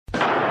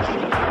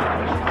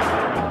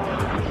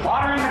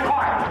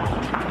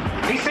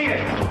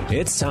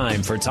It's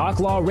time for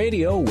Talk Law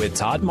Radio with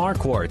Todd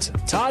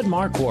Marquardt. Todd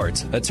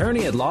Marquardt,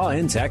 attorney at law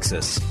in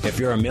Texas. If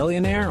you're a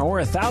millionaire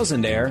or a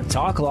thousandaire,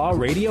 Talk Law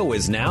Radio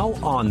is now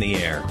on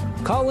the air.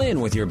 Call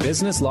in with your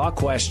business law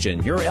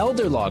question, your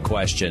elder law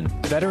question,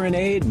 veteran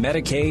aid,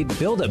 Medicaid,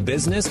 build a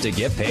business to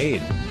get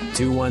paid.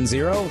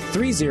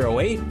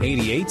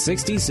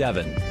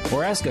 210-308-8867.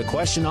 Or ask a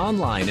question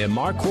online at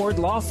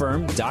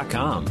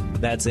marquardtlawfirm.com.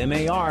 That's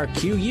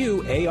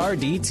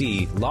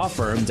MARQUARDT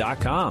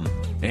lawfirm.com.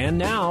 And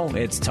now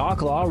it's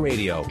Talk Law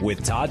Radio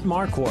with Todd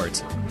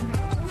Marquardt.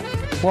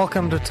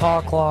 Welcome to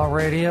Talk Law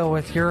Radio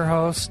with your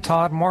host,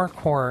 Todd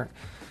Marquardt.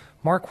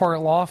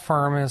 Marquardt Law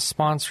Firm is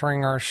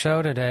sponsoring our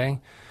show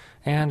today,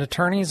 and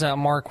attorneys at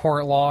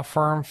Marquardt Law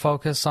Firm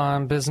focus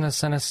on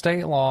business and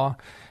estate law,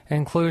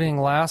 including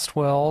last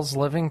wills,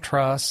 living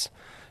trusts,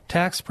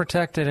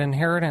 tax-protected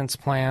inheritance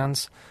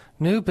plans,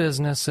 new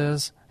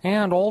businesses,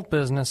 and old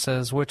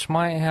businesses which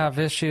might have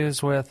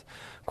issues with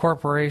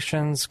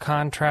corporations,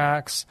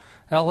 contracts,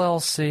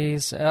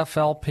 LLCs,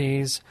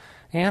 FLPs,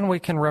 and we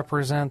can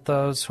represent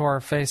those who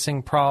are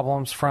facing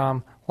problems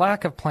from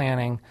lack of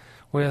planning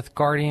with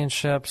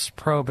guardianships,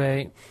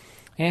 probate,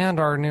 and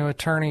our new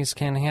attorneys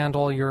can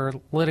handle your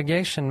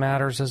litigation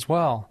matters as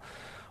well.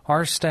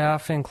 Our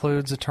staff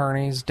includes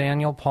attorneys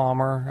Daniel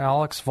Palmer,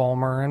 Alex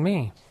Vollmer, and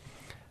me.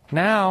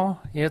 Now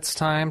it's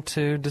time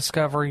to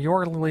discover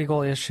your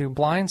legal issue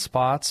blind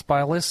spots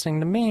by listening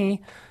to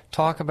me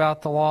talk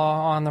about the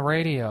law on the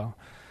radio.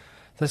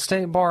 The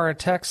State Bar of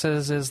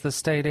Texas is the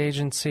state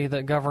agency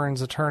that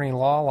governs attorney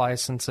law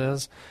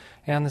licenses,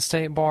 and the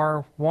State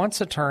Bar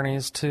wants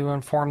attorneys to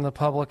inform the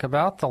public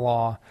about the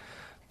law.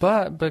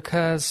 But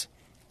because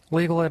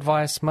legal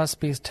advice must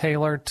be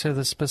tailored to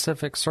the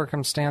specific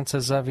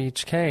circumstances of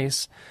each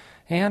case,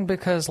 and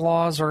because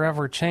laws are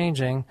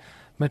ever-changing,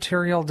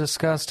 material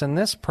discussed in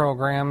this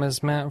program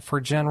is meant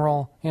for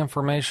general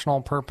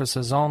informational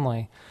purposes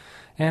only,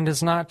 and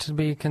is not to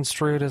be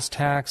construed as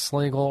tax,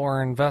 legal,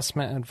 or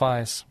investment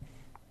advice.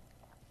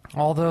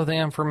 Although the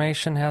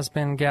information has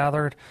been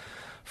gathered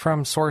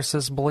from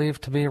sources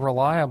believed to be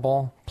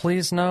reliable,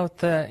 please note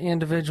that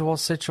individual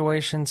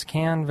situations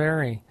can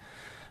vary.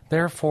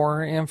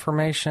 Therefore,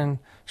 information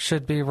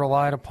should be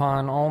relied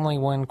upon only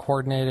when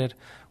coordinated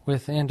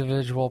with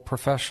individual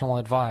professional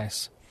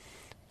advice.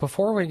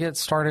 Before we get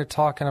started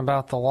talking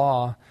about the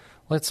law,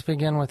 let's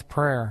begin with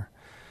prayer.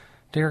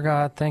 Dear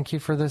God, thank you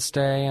for this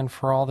day and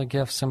for all the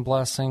gifts and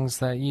blessings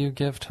that you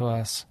give to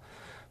us.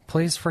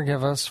 Please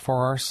forgive us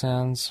for our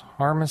sins,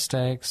 our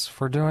mistakes,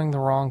 for doing the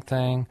wrong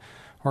thing,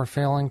 or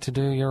failing to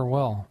do your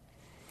will.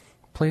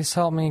 Please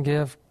help me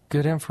give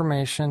good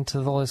information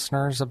to the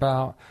listeners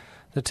about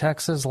the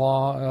Texas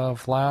law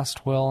of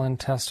last will and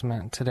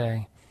testament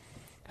today.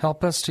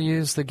 Help us to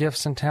use the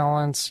gifts and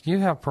talents you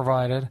have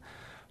provided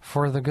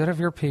for the good of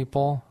your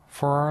people,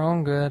 for our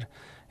own good,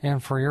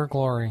 and for your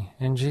glory.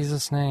 In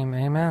Jesus' name,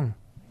 amen.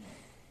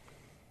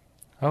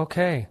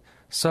 Okay,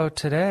 so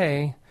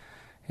today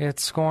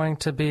it's going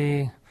to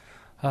be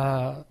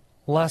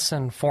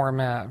lesson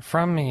format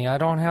from me. I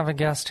don't have a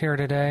guest here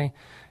today,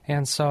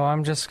 and so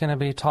I'm just going to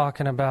be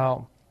talking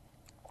about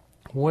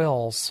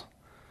wills.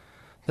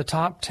 The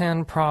top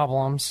 10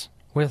 problems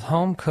with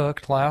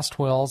home-cooked last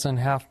wills and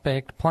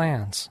half-baked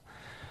plans.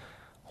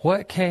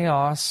 What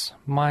chaos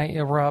might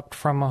erupt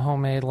from a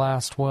homemade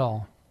last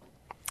will?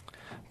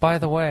 By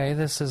the way,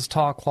 this is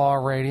Talk Law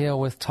Radio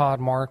with Todd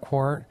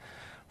Marquardt.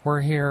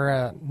 We're here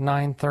at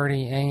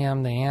 9:30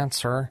 a.m. The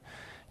Answer.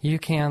 You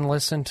can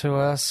listen to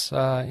us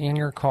in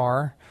your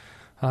car,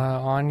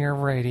 on your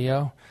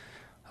radio,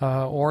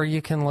 or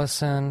you can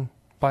listen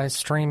by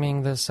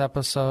streaming this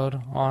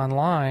episode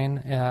online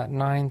at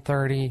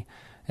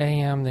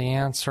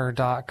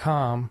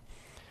 930amtheanswer.com.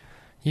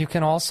 You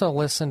can also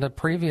listen to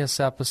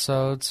previous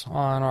episodes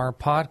on our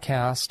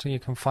podcast. You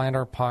can find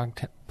our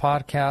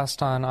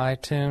podcast on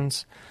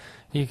iTunes.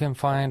 You can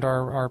find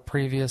our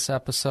previous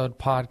episode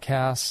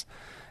podcasts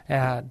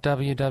at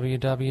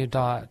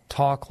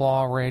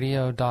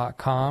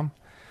www.talklawradio.com.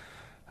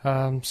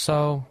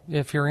 So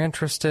if you're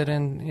interested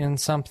in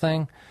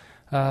something,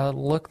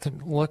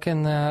 look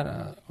in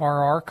our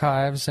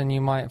archives, and you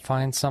might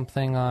find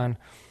something on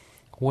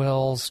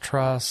wills,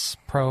 trusts,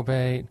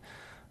 probate,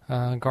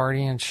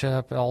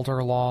 guardianship,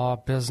 elder law,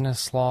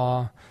 business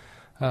law.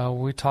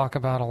 We talk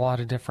about a lot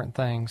of different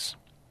things.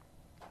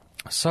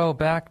 So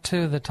back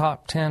to the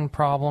top 10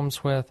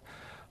 problems with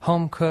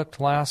home-cooked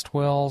last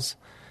wills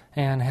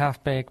and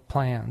half-baked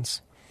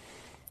plans.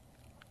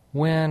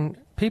 When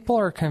people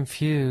are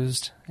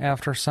confused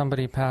after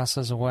somebody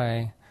passes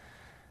away,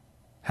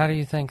 how do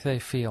you think they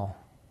feel?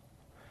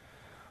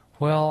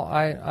 Well,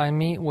 I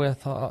meet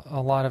with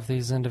a lot of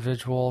these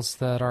individuals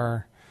that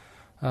are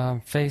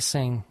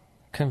facing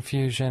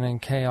confusion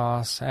and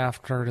chaos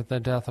after the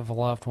death of a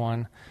loved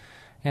one.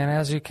 And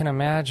as you can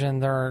imagine,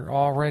 they're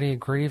already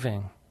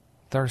grieving.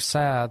 They're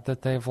sad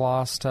that they've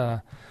lost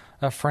a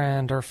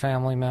friend or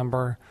family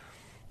member.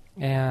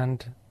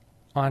 And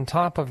on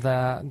top of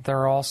that,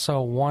 they're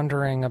also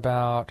wondering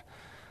about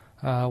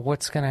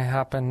what's going to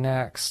happen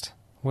next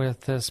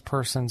with this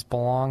person's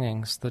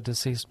belongings, the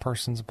deceased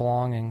person's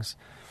belongings.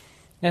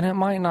 And it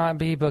might not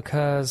be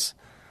because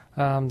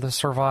the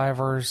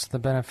survivors, the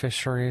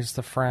beneficiaries,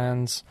 the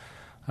friends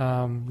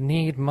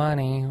need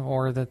money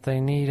or that they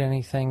need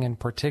anything in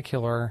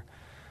particular.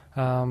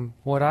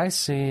 What I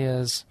see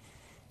is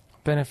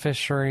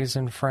beneficiaries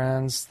and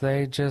friends,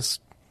 they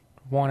just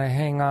want to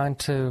hang on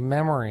to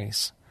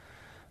memories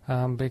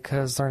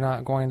because they're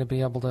not going to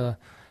be able to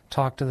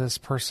talk to this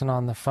person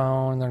on the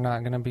phone. They're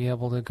not going to be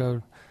able to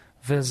go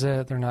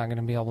visit. They're not going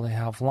to be able to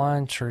have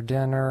lunch or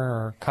dinner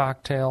or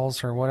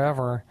cocktails or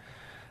whatever.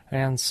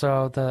 And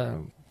so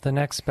the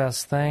next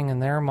best thing in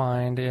their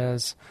mind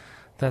is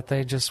that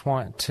they just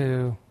want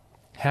to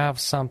have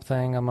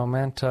something, a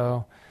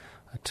memento,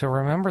 to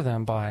remember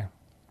them by.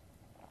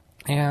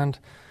 And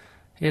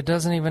it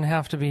doesn't even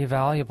have to be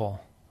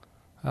valuable.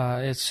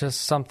 It's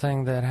just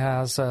something that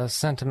has a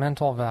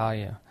sentimental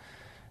value.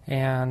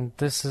 And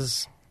this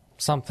is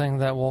something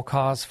that will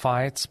cause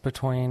fights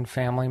between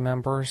family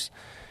members.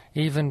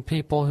 Even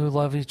people who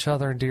love each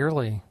other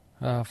dearly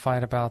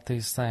fight about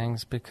these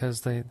things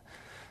because they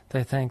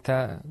think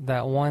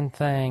that one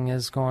thing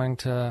is going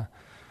to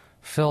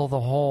fill the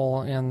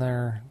hole in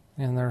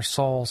their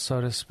soul,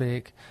 so to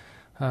speak,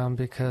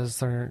 because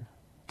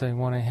they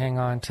want to hang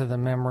on to the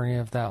memory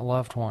of that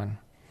loved one.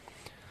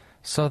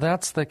 So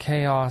that's the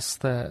chaos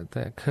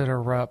that could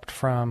erupt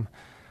from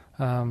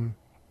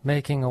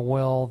making a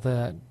will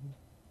that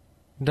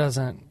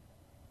doesn't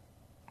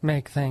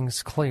make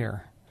things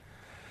clear.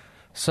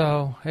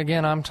 So,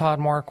 again, I'm Todd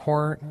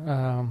Marquardt,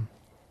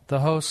 the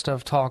host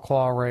of Talk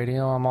Law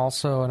Radio. I'm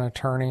also an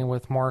attorney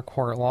with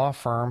Marquardt Law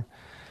Firm.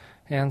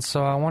 And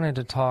so I wanted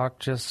to talk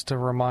just to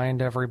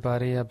remind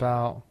everybody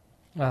about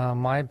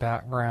my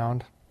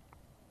background.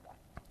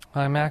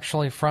 I'm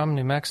actually from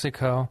New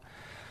Mexico,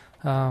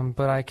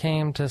 but I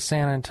came to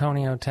San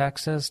Antonio,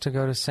 Texas to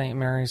go to St.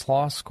 Mary's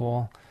Law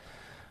School.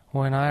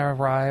 When I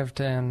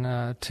arrived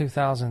in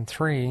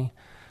 2003,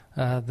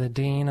 the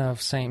dean of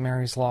St.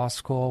 Mary's Law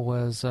School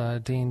was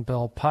Dean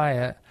Bill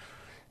Pyatt,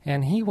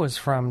 and he was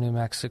from New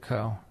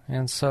Mexico.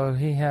 And so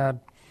he had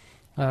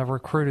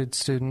recruited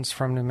students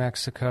from New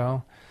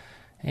Mexico.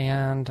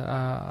 And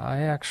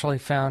I actually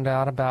found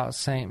out about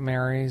St.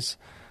 Mary's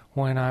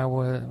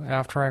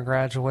after I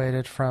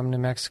graduated from New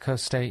Mexico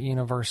State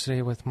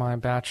University with my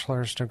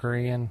bachelor's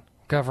degree in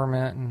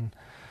government and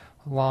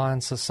law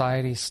and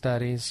society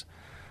studies.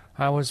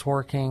 I was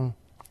working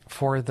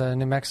for the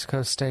New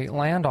Mexico State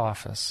Land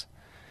Office,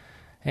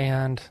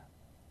 and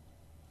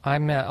I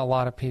met a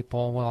lot of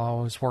people while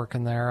I was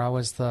working there. I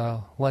was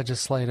the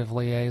legislative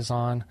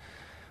liaison,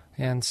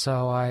 and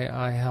so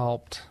I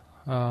helped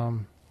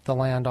the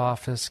land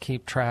office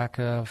keep track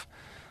of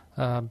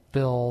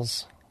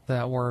bills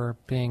that were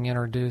being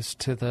introduced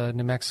to the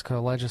New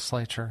Mexico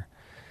legislature.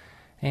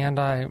 And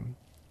I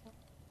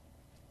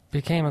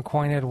became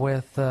acquainted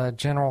with the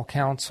general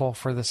counsel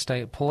for the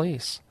state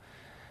police.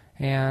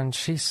 And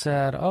she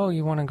said, "Oh,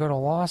 you want to go to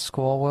law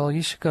school? Well,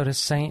 you should go to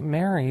St.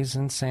 Mary's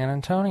in San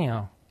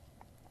Antonio."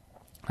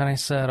 And I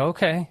said,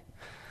 "Okay."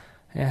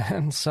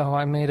 And so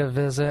I made a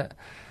visit,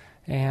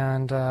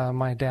 and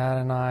my dad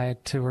and I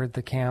toured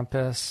the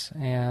campus,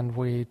 and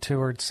we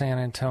toured San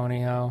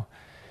Antonio,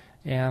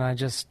 and I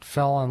just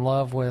fell in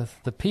love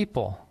with the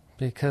people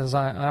because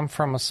I'm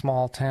from a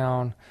small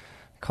town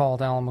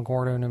called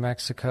Alamogordo, New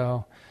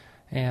Mexico,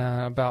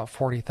 and about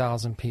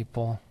 40,000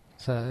 people.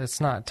 So it's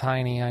not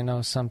tiny. I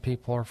know some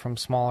people are from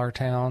smaller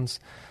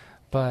towns,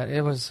 but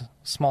it was a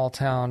small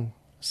town,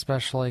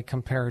 especially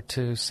compared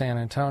to San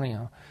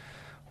Antonio.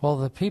 Well,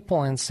 the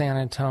people in San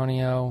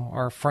Antonio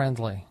are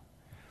friendly.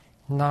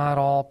 Not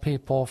all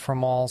people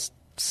from all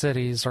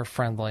cities are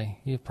friendly.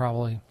 You've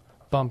probably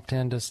bumped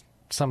into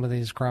some of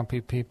these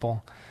grumpy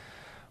people.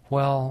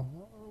 Well,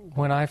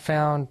 when I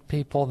found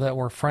people that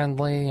were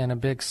friendly in a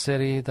big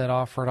city that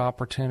offered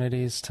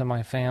opportunities to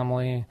my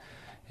family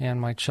and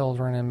my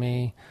children and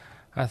me,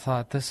 I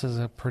thought this is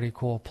a pretty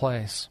cool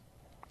place.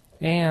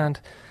 And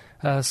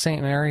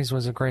St. Mary's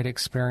was a great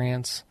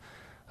experience.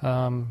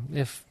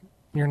 If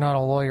you're not a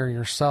lawyer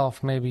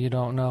yourself, maybe you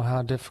don't know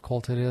how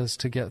difficult it is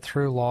to get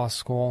through law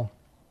school.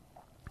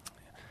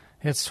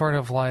 It's sort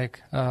of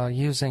like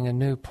using a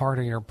new part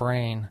of your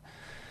brain.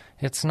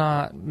 It's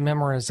not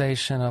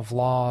memorization of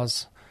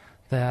laws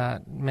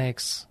that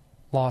makes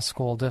law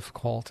school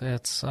difficult.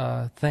 It's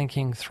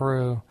thinking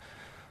through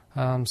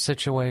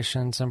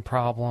situations and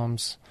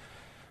problems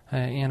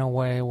in a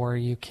way where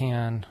you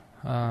can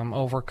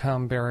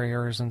overcome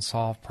barriers and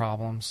solve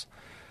problems.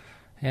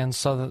 And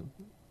so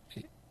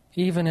that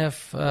even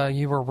if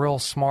you were real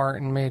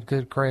smart and made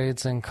good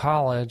grades in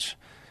college,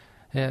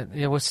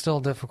 it was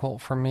still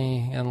difficult for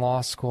me in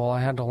law school.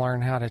 I had to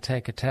learn how to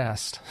take a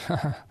test.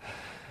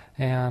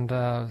 And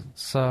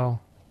so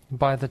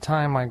by the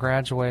time I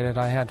graduated,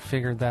 I had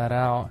figured that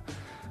out.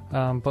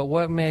 But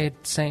what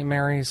made St.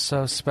 Mary's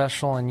so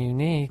special and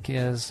unique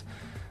is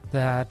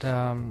that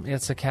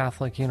it's a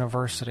Catholic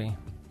university.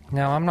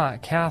 Now, I'm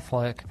not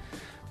Catholic,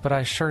 but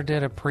I sure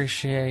did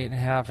appreciate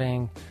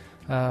having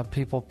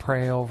people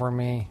pray over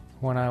me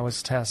when I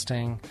was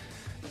testing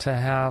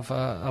have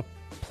a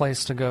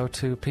place to go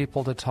to,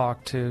 people to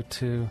talk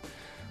to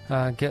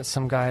get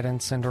some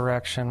guidance and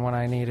direction when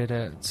I needed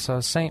it.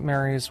 So St.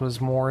 Mary's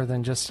was more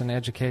than just an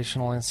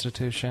educational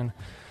institution.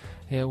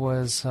 It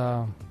was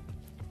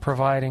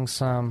providing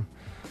some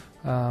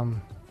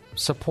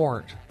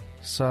support.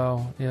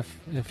 So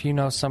if you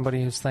know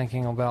somebody who's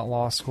thinking about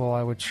law school,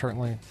 I would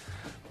certainly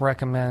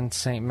recommend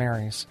St.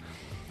 Mary's.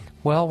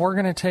 Well, we're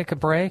going to take a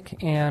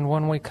break, and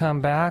when we come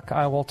back,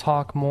 I will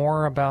talk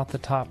more about the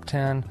top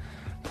 10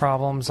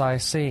 problems I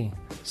see.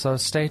 So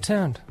stay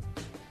tuned.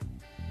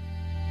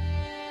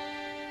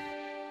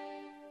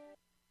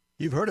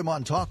 You've heard him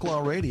on Talk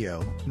Law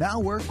Radio. Now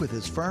work with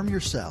his firm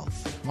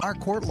yourself.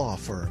 Marquardt Law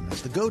Firm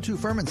is the go-to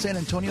firm in San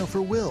Antonio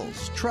for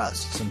wills,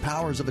 trusts, and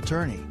powers of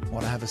attorney.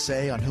 Want to have a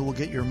say on who will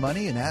get your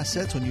money and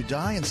assets when you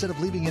die instead of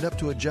leaving it up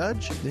to a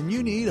judge? Then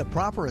you need a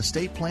proper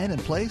estate plan in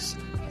place,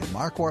 and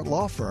Marquardt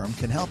Law Firm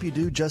can help you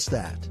do just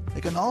that. They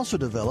can also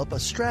develop a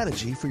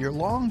strategy for your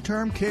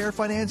long-term care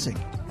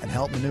financing and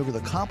help maneuver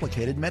the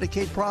complicated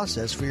Medicaid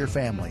process for your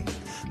family.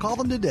 Call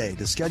them today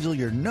to schedule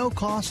your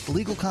no-cost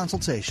legal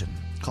consultation.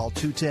 Call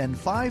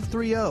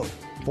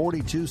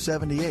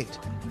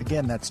 210-530-4278.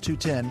 Again, that's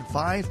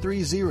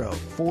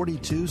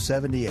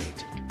 210-530-4278.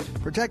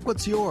 Protect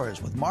what's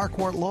yours with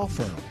Marquardt Law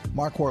Firm.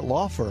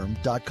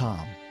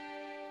 MarquardtLawFirm.com.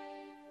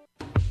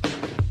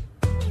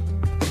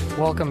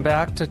 Welcome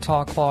back to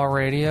Talk Law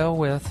Radio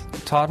with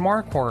Todd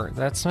Marquardt.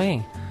 That's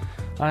me.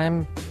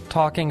 I'm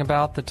talking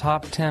about the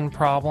top 10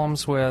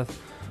 problems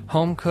with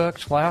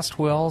home-cooked last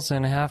wills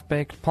and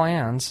half-baked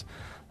plans.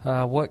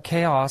 What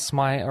chaos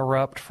might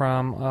erupt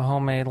from a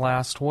homemade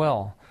last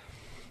will.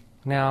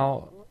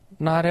 Now,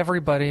 not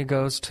everybody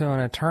goes to an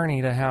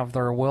attorney to have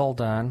their will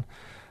done.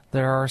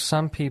 There are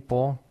some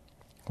people,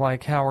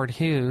 like Howard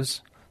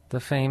Hughes, the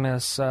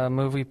famous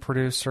movie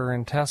producer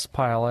and test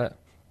pilot,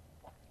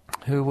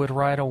 who would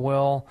write a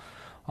will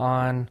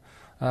on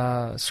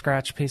a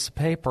scratch piece of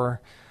paper.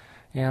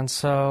 And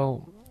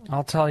so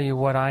I'll tell you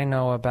what I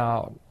know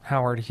about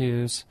Howard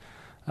Hughes.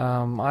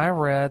 I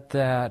read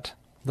that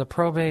the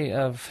probate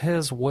of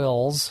his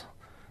wills,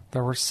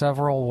 there were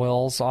several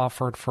wills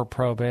offered for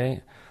probate,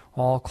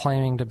 all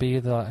claiming to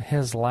be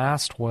his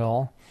last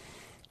will,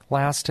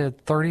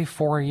 lasted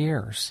 34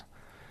 years.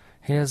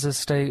 His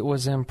estate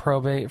was in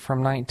probate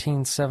from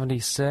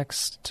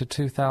 1976 to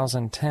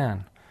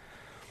 2010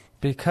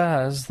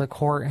 because the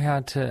court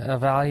had to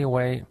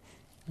evaluate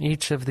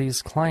each of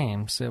these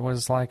claims. It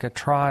was like a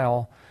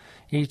trial.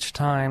 Each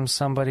time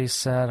somebody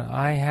said,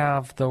 I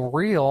have the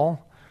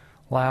real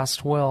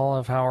last will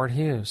of Howard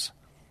Hughes.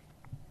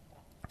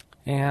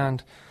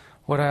 And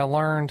what I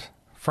learned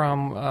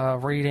from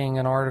reading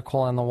an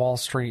article in the Wall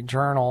Street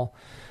Journal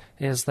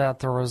is that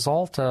the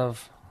result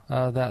of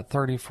that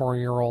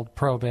 34-year-old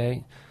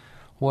probate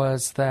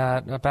was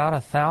that about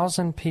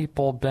 1,000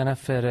 people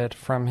benefited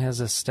from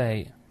his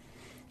estate,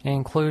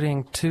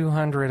 including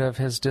 200 of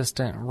his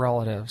distant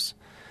relatives.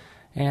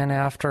 And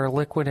after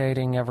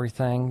liquidating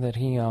everything that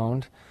he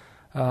owned,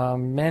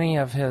 many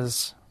of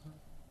those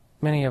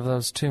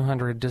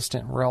 200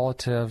 distant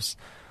relatives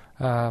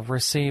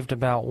received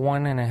about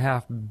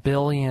 $1.5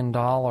 billion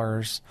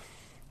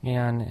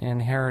in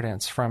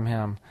inheritance from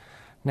him.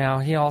 Now,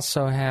 he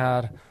also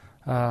had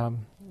a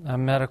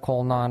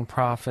medical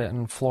nonprofit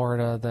in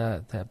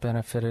Florida that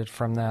benefited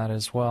from that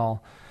as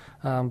well.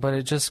 But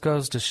it just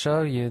goes to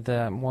show you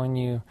that when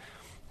you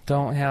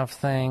don't have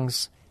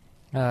things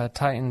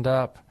tightened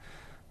up,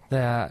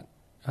 that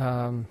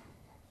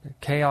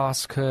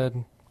chaos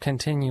could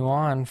continue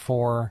on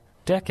for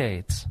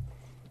decades.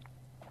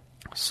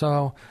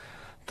 So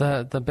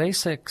the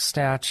basic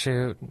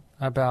statute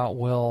about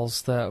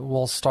wills that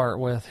we'll start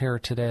with here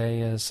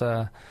today is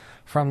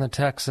from the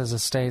Texas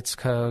Estates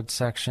Code,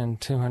 section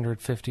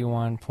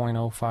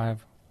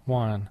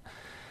 251.051.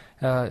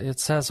 It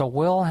says a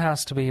will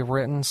has to be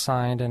written,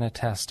 signed, and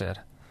attested.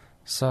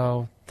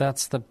 So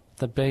that's the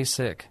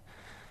basic.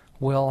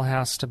 Will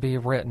has to be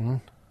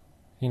written.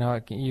 You know,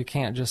 you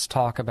can't just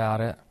talk about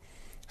it.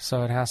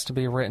 So it has to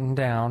be written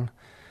down.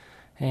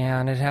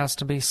 And it has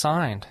to be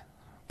signed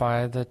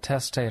by the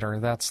testator.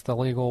 That's the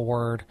legal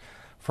word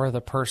for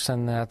the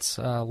person that's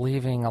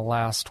leaving a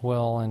last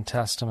will and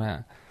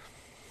testament.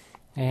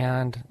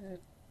 And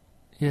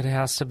it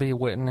has to be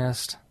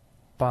witnessed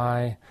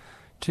by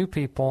two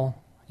people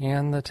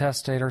in the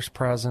testator's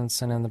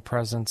presence and in the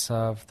presence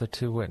of the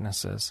two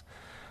witnesses.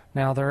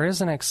 Now, there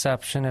is an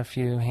exception if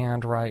you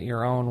handwrite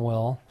your own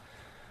will.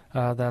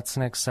 That's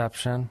an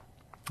exception.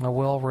 A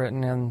will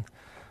written in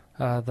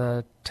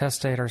the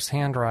testator's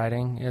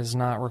handwriting is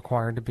not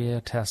required to be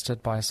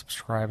attested by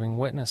subscribing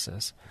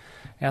witnesses.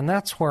 And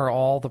that's where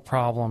all the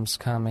problems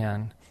come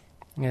in,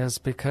 is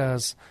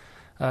because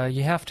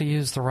you have to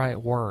use the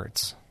right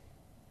words.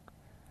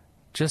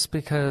 Just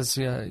because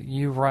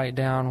you write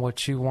down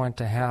what you want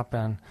to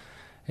happen,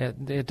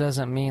 it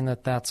doesn't mean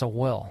that that's a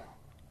will.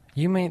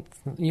 You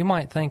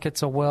might think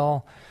it's a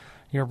will.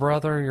 Your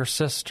brother, your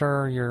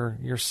sister,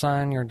 your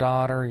son, your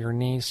daughter, your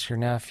niece, your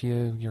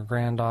nephew, your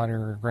granddaughter,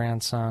 your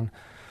grandson,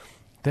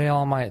 they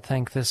all might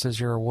think this is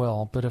your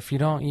will. But if you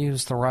don't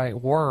use the right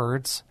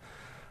words,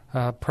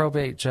 a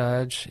probate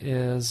judge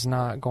is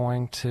not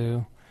going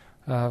to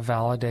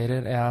validate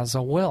it as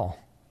a will.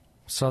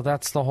 So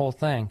that's the whole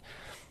thing.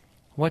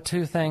 What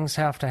two things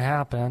have to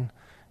happen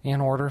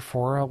in order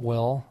for a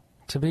will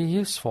to be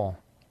useful?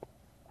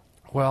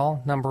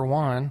 Well, number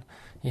one,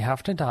 you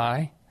have to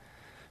die,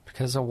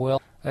 because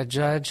a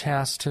judge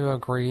has to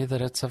agree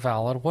that it's a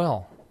valid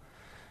will.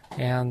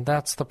 And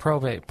that's the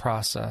probate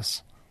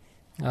process.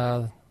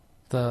 The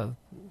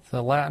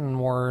Latin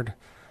word,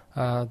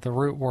 the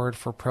root word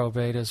for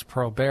probate is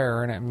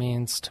probare, and it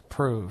means to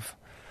prove.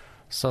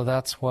 So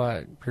that's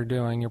what you're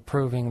doing. You're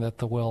proving that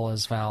the will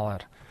is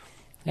valid.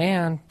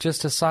 And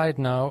just a side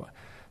note,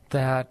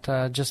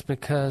 that just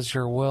because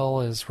your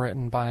will is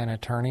written by an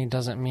attorney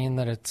doesn't mean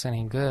that it's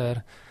any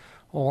good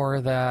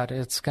or that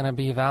it's going to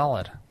be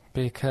valid,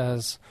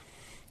 because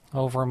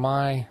over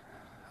my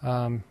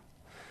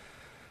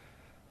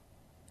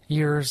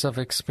years of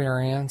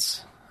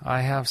experience,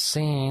 I have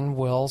seen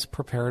wills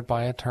prepared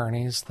by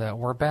attorneys that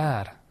were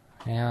bad,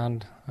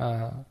 and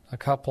a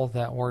couple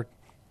that were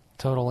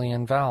totally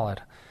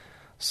invalid.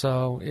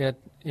 So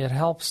it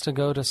helps to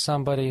go to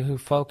somebody who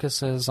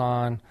focuses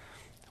on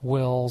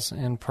wills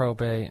and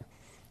probate,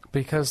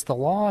 because the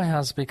law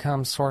has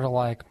become sort of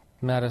like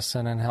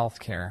medicine and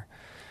healthcare.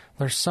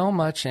 There's so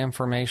much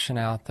information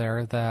out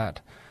there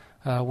that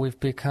we've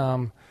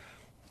become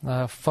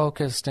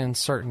focused in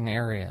certain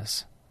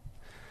areas.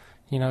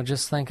 You know,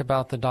 just think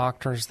about the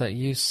doctors that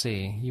you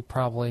see. You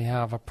probably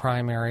have a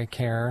primary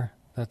care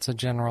that's a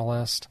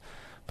generalist,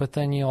 but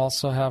then you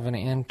also have an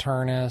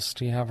internist,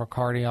 you have a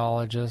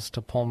cardiologist,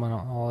 a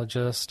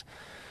pulmonologist,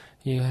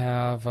 you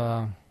have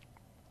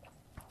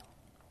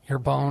your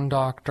bone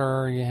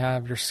doctor, you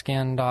have your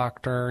skin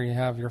doctor, you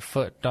have your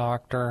foot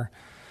doctor,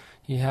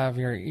 you have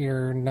your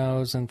ear,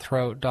 nose, and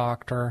throat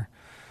doctor.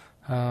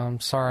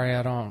 Sorry,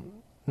 I don't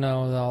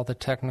know all the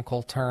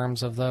technical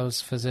terms of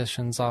those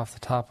physicians off the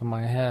top of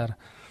my head,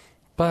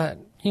 but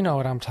you know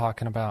what I'm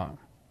talking about.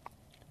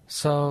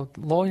 So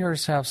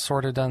lawyers have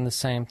sort of done the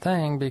same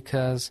thing,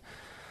 because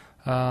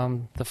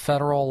the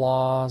federal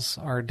laws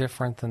are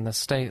different than the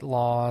state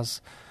laws,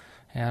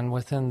 and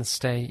within the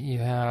state you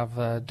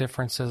have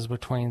differences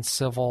between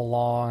civil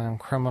law and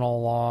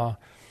criminal law,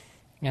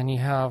 and you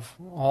have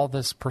all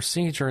this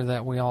procedure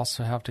that we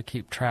also have to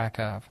keep track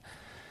of.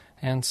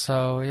 And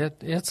so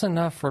it's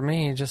enough for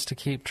me just to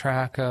keep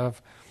track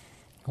of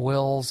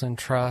wills and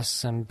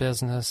trusts and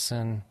business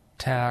and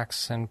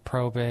tax and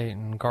probate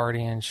and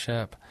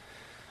guardianship,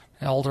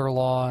 elder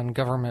law and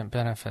government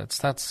benefits.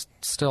 That's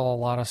still a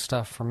lot of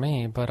stuff for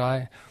me, but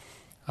I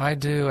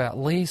do at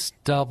least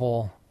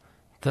double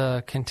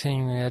the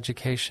continuing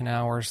education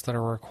hours that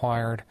are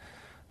required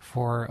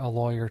for a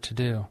lawyer to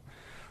do.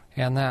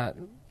 And that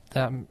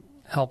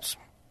helps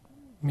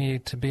me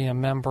to be a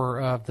member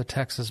of the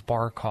Texas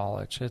Bar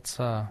College. It's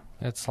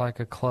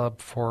like a club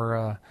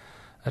for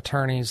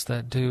attorneys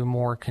that do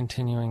more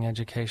continuing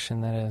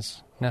education than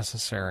is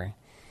necessary.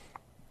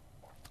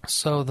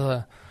 So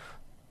the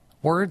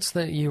words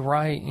that you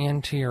write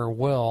into your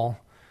will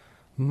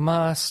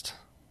must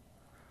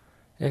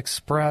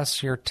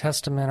express your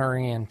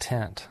testamentary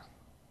intent.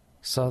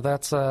 So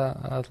that's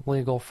a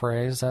legal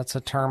phrase, that's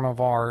a term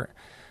of art,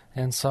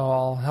 and so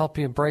I'll help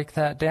you break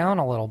that down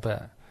a little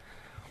bit.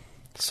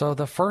 So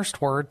the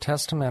first word,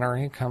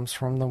 testamentary, comes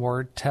from the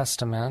word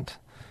testament,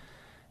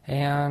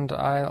 and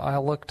I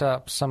looked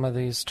up some of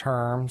these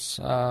terms.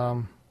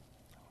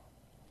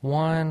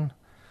 One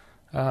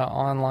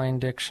online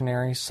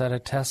dictionary said a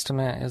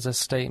testament is a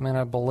statement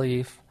of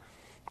belief.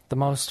 The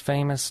most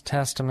famous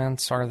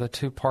testaments are the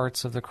two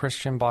parts of the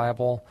Christian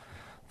Bible,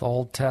 the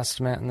Old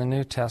Testament and the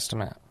New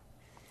Testament.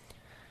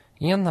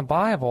 In the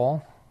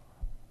Bible,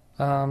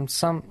 I've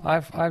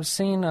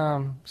seen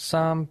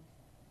some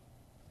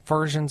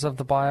versions of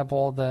the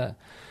Bible that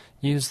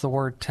use the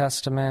word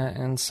testament,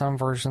 and some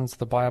versions of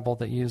the Bible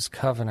that use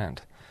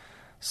covenant.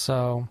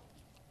 So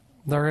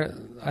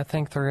I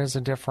think there is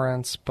a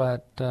difference,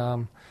 but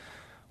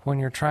when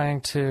you're trying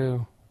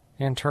to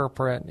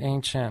interpret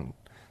ancient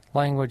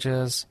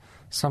languages,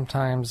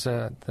 sometimes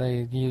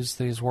they use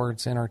these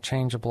words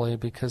interchangeably,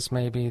 because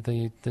maybe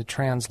the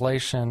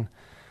translation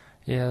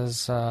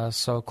is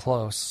so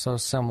close, so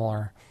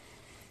similar.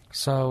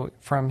 So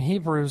from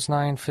Hebrews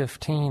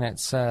 9:15 it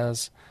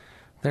says,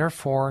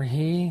 "Therefore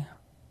he,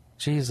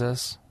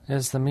 Jesus,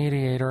 is the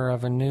mediator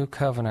of a new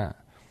covenant,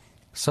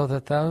 so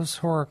that those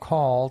who are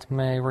called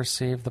may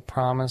receive the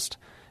promised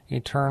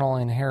eternal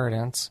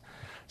inheritance,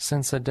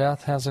 since a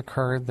death has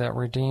occurred that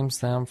redeems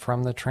them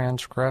from the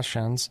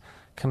transgressions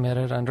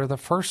committed under the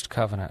first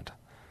covenant."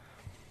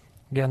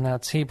 Again,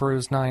 that's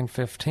Hebrews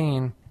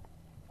 9:15.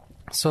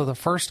 So the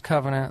first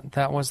covenant,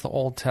 that was the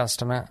Old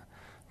Testament.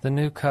 The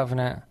new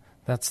covenant,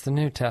 that's the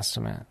New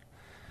Testament.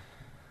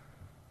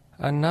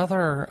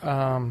 Another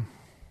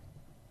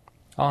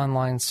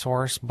online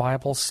source,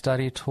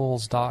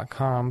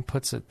 BibleStudyTools.com,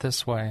 puts it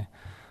this way: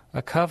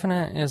 a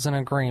covenant is an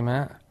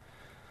agreement,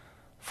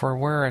 for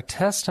where a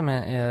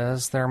testament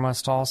is, there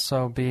must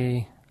also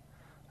be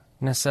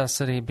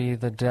necessity be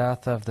the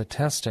death of the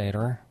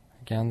testator,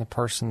 again, the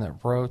person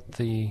that wrote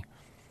the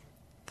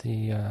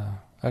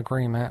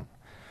agreement,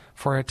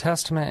 for a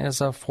testament is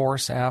of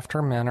force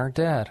after men are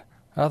dead.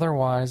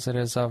 Otherwise it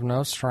is of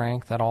no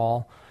strength at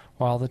all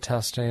while the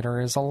testator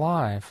is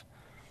alive.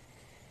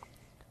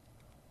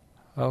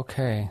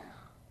 Okay.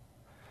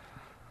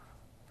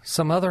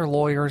 Some other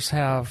lawyers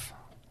have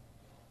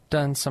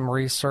done some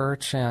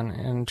research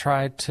and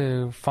tried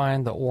to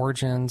find the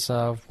origins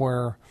of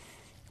where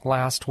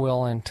last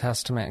will and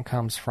testament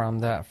comes from,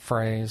 that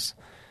phrase.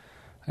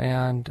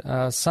 And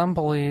some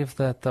believe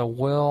that the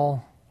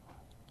will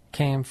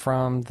came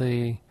from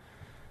the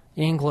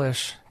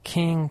English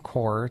king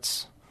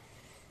courts,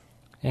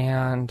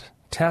 and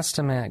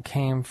testament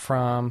came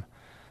from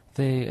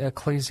the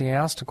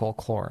ecclesiastical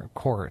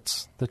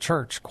courts, the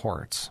church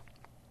courts.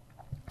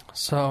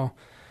 So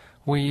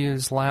we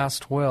use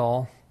last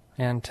will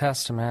and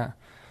testament,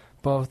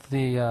 both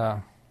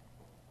the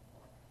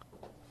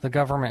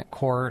government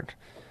court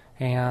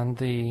and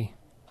the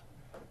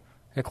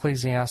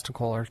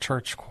ecclesiastical or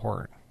church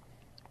court.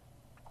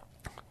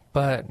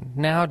 But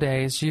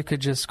nowadays you could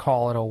just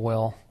call it a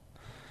will.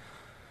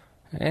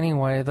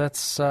 Anyway,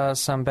 that's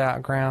some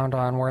background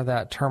on where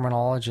that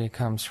terminology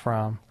comes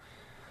from.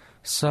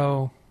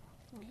 So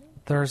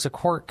there's a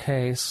court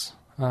case,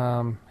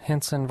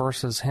 Henson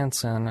versus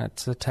Henson.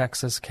 It's a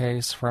Texas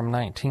case from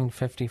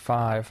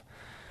 1955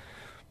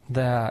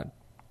 that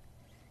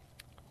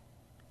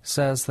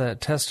says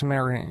that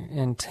testamentary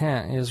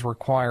intent is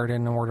required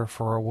in order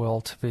for a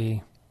will to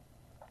be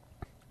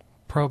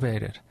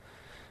probated.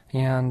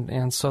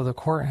 And so the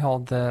court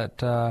held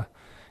that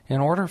in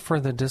order for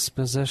the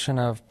disposition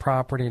of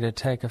property to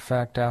take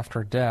effect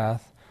after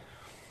death,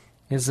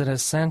 it is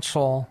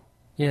essential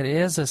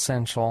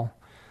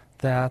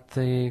that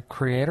the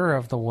creator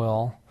of the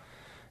will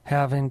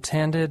have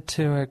intended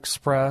to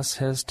express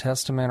his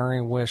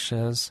testamentary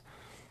wishes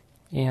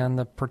in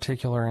the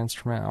particular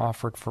instrument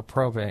offered for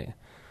probate.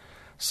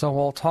 So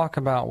we'll talk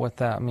about what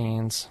that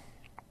means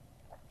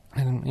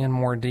in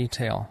more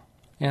detail.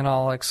 And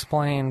I'll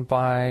explain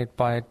by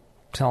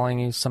telling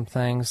you some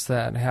things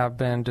that have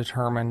been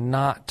determined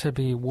not to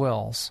be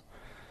wills.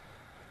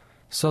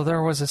 So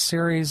there was a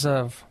series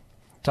of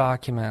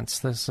documents.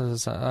 This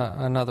is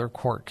another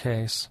court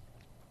case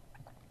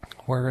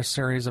where a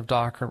series of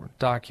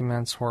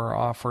documents were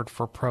offered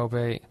for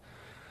probate.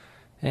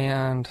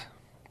 And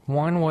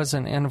one was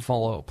an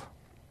envelope.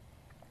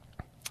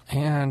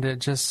 And it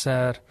just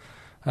said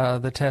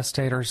the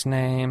testator's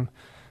name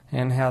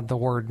and had the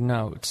word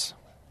notes.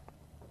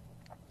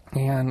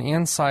 And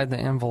inside the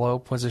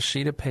envelope was a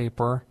sheet of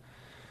paper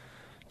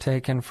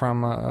taken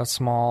from a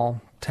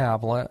small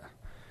tablet,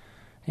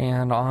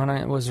 and on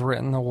it was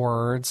written the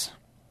words,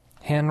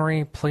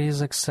 "Henry,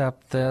 please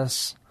accept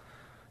this,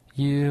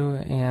 you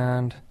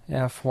and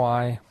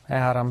F.Y.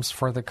 Adams,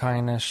 for the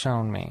kindness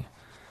shown me."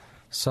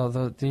 So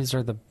these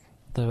are the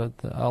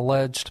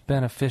alleged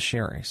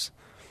beneficiaries.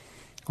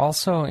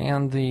 Also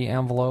in the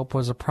envelope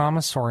was a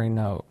promissory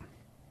note.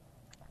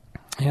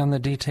 And the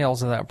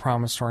details of that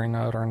promissory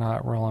note are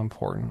not real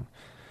important.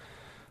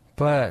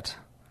 But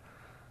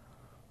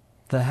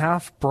the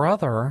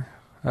half-brother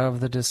of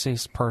the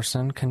deceased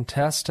person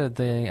contested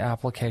the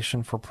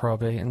application for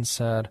probate and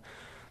said,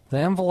 the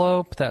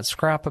envelope, that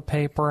scrap of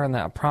paper, and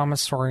that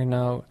promissory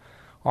note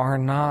are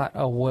not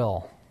a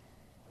will.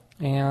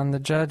 And the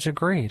judge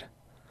agreed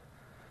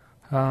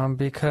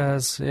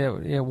because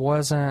it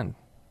wasn't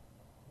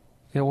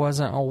a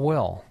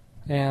will.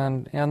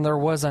 And there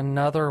was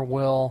another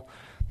will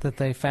that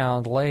they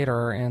found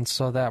later, and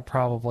so that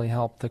probably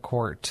helped the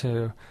court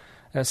to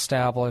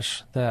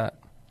establish that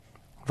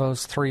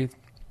those three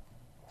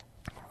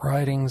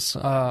writings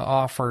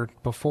offered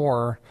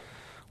before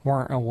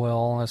weren't a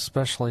will,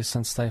 especially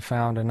since they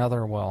found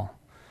another will.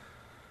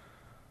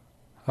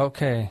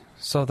 Okay,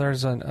 so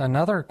there's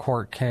another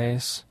court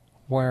case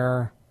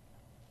where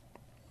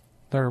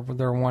they're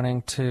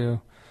wanting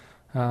to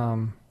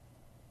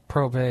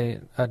probate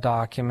a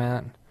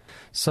document.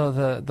 So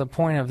the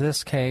point of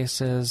this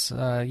case is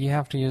you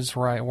have to use the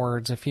right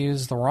words. If you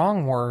use the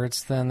wrong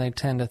words, then they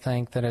tend to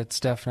think that it's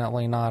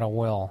definitely not a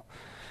will.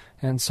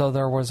 And so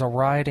there was a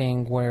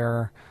writing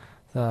where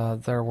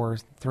there were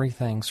three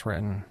things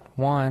written.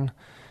 One,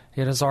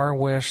 it is our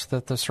wish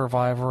that the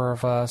survivor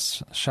of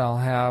us shall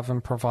have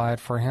and provide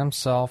for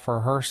himself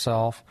or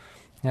herself,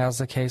 as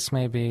the case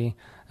may be,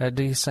 a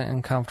decent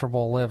and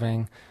comfortable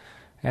living,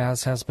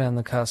 as has been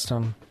the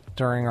custom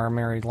during our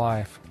married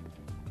life.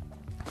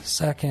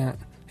 Second,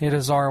 it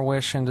is our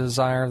wish and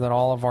desire that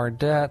all of our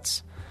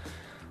debts,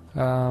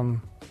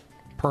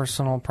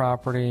 personal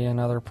property and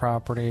other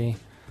property,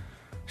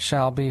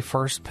 shall be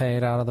first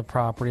paid out of the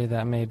property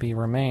that may be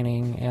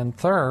remaining. And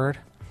third,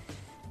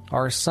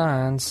 our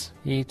sons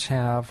each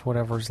have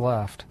whatever's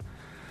left.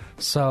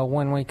 So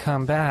when we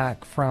come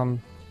back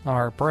from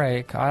our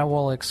break, I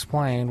will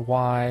explain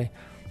why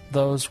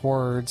those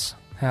words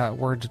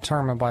were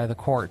determined by the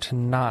court to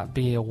not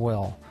be a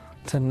will,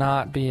 to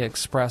not be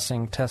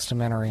expressing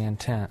testamentary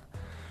intent.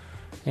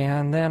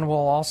 And then we'll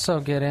also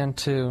get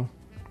into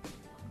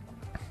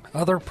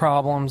other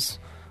problems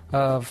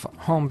of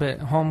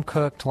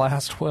home-cooked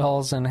last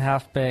wills and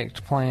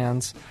half-baked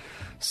plans.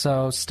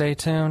 So stay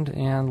tuned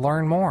and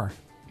learn more.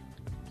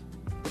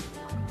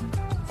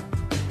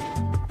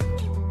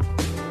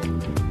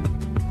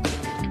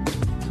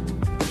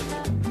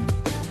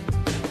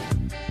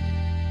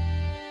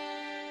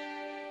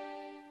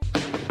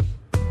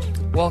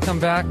 Welcome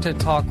back to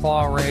Talk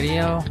Law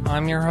Radio.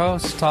 I'm your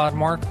host, Todd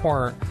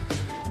Marquardt.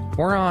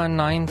 We're on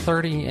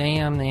 9:30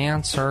 a.m. The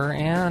Answer,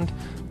 and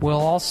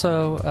we'll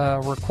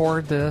also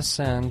record this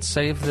and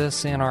save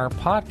this in our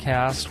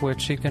podcast,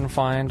 which you can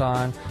find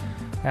on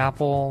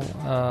Apple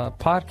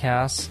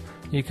Podcasts.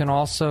 You can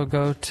also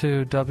go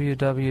to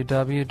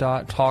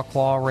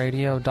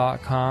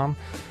www.talklawradio.com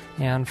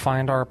and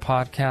find our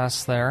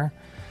podcast there.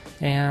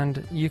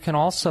 And you can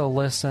also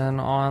listen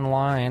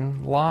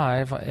online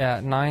live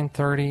at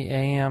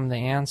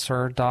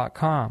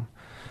 930amtheanswer.com.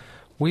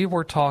 We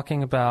were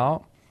talking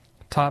about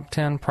top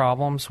 10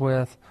 problems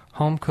with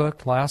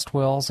home-cooked last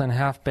wills and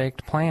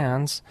half-baked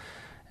plans.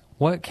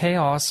 What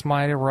chaos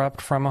might erupt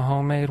from a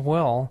homemade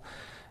will?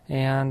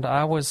 And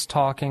I was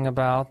talking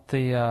about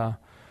the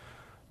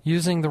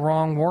using the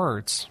wrong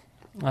words.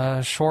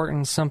 Short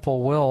and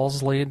simple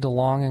wills lead to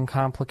long and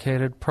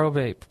complicated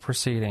probate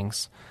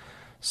proceedings.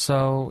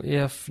 So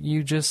if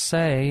you just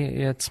say,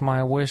 it's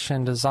my wish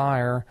and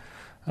desire,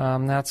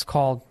 that's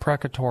called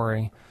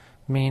precatory,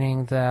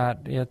 meaning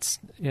that it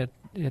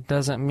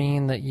doesn't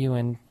mean that you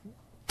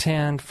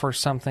intend for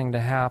something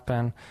to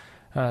happen.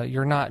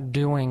 You're not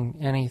doing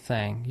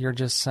anything. You're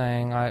just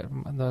saying,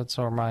 those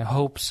are my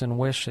hopes and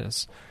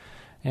wishes.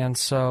 And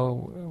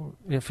so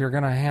if you're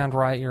going to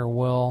handwrite your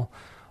will,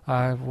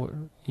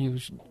 you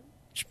should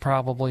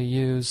probably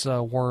use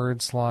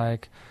words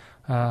like,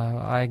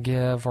 I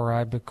give, or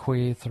I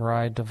bequeath, or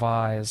I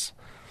devise.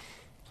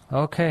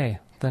 Okay,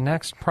 the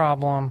next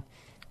problem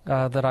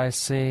that I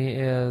see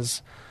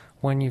is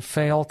when you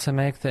fail to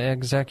make the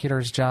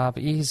executor's job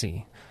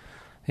easy.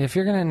 If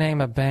you're going to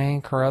name a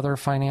bank or other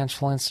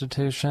financial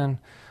institution,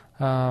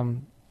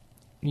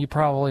 you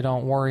probably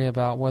don't worry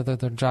about whether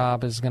the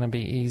job is going to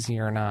be easy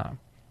or not.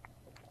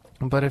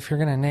 But if you're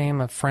going to name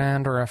a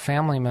friend or a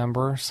family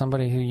member,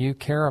 somebody who you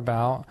care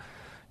about,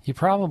 you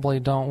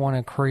probably don't want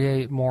to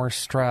create more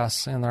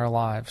stress in their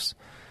lives.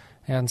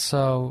 And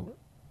so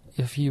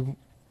if you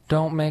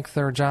don't make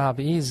their job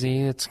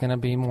easy, it's going to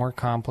be more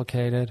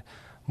complicated,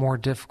 more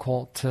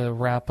difficult to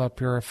wrap up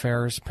your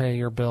affairs, pay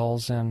your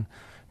bills, and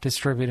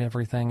distribute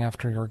everything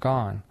after you're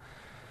gone.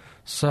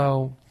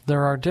 So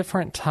there are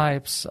different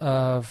types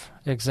of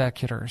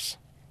executors.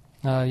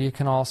 You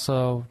can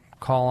also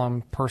call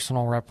them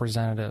personal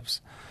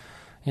representatives.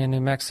 In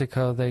New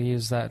Mexico, they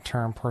use that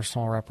term,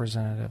 personal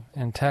representative.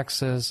 In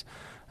Texas,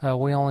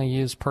 we only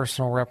use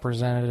personal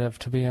representative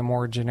to be a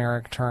more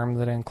generic term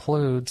that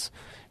includes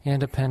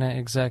independent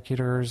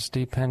executors,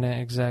 dependent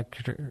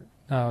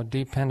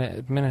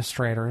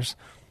administrators.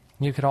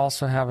 You could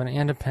also have an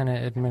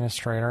independent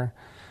administrator.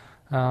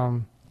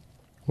 We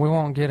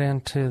won't get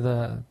into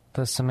the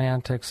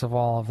semantics of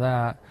all of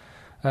that,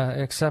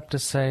 except to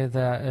say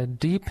that a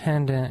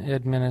dependent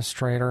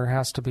administrator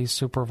has to be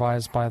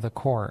supervised by the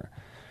court.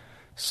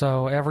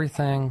 So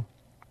everything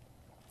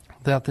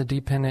that the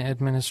dependent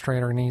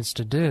administrator needs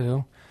to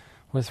do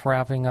with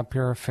wrapping up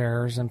your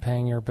affairs and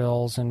paying your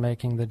bills and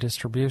making the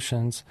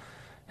distributions,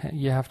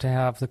 you have to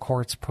have the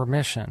court's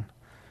permission.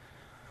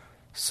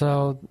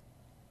 So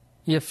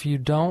if you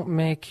don't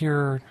make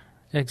your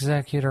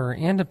executor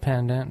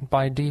independent,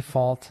 by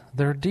default,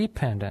 they're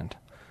dependent.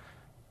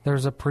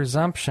 There's a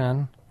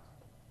presumption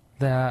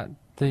that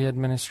the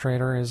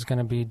administrator is going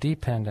to be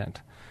dependent,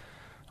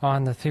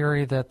 on the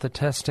theory that the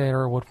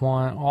testator would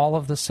want all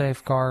of the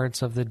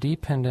safeguards of the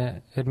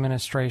dependent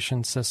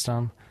administration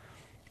system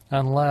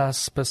unless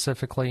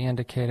specifically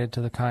indicated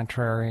to the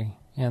contrary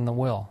in the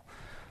will.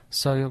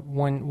 So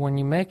when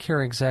you make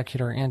your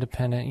executor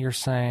independent, you're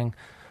saying,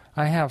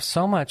 I have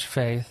so much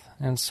faith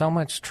and so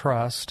much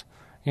trust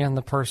in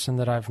the person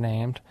that I've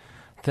named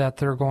that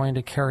they're going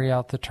to carry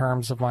out the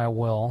terms of my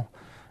will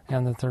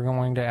and that they're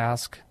going to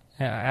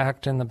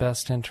act in the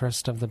best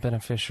interest of the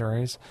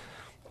beneficiaries,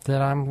 that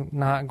I'm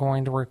not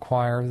going to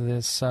require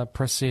this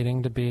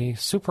proceeding to be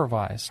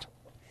supervised.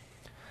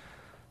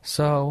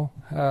 So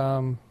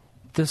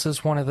this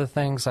is one of the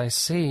things I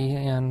see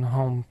in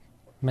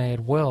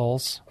homemade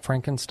wills,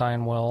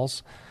 Frankenstein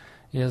wills,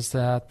 is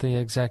that the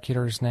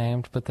executor's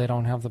named, but they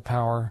don't have the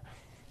power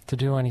to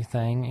do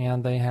anything,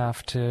 and they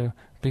have to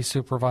be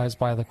supervised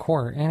by the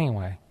court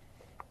anyway.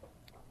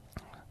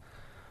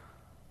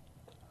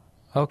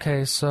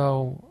 Okay,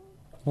 so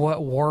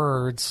what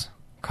words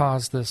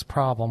cause this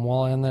problem?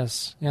 Well, in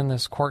this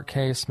court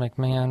case,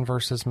 McMahon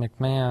versus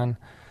McMahon,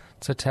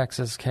 it's a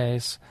Texas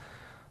case.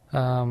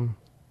 Did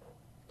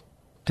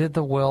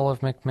the will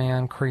of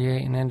McMahon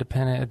create an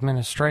independent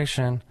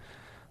administration?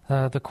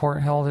 The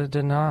court held it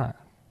did not.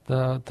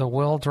 The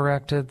will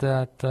directed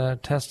that the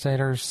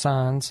testator's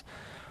sons,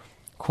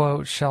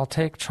 quote, shall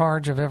take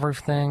charge of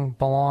everything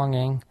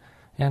belonging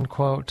end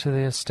quote, to the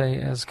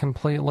estate as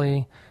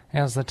completely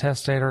as the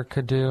testator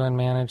could do and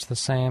manage the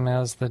same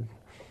as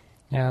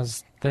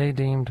they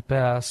deemed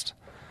best,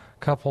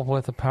 coupled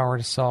with the power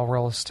to sell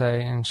real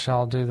estate, and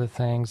shall do the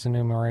things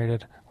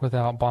enumerated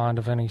without bond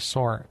of any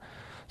sort.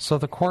 So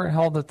the court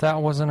held that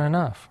that wasn't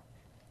enough,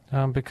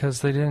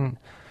 because the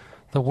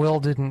will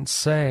didn't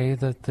say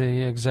that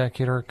the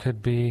executor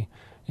could be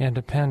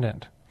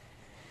independent.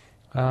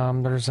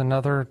 There's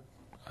another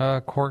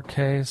court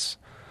case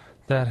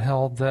that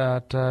held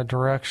that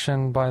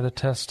direction by the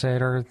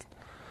testator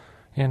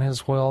in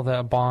his will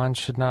that bonds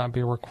should not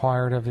be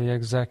required of the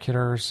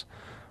executors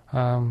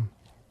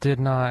did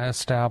not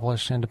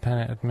establish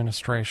independent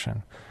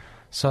administration.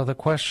 So the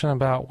question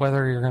about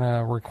whether you're going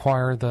to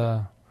require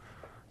the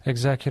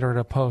executor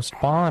to post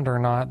bond or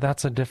not,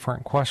 that's a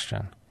different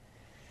question.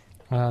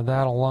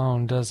 That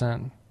alone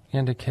doesn't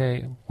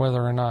indicate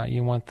whether or not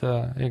you want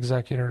the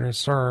executor to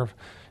serve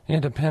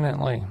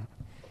independently.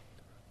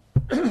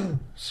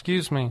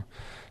 Excuse me.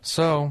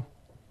 So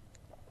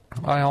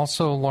I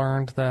also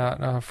learned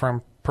that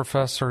from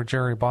Professor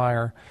Jerry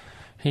Beyer.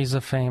 He's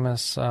a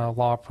famous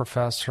law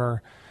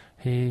professor.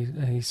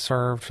 He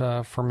served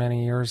for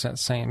many years at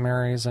St.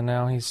 Mary's, and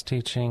now he's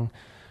teaching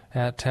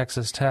at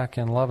Texas Tech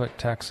in Lubbock,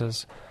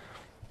 Texas.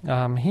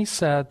 He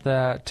said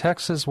that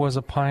Texas was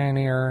a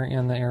pioneer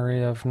in the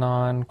area of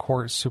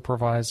non-court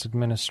supervised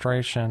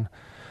administration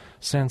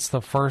since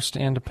the first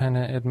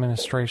independent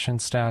administration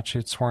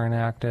statutes were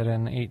enacted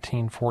in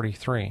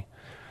 1843.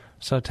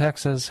 So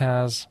Texas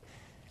has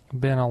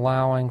been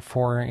allowing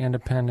for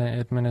independent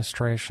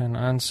administration,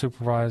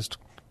 unsupervised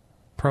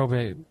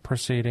probate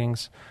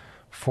proceedings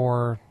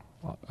for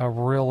a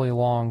really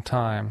long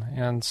time,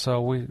 and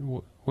so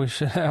we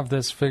should have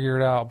this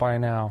figured out by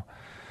now.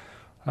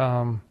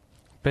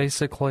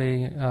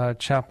 Basically,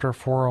 Chapter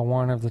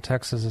 401 of the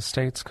Texas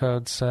Estates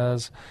Code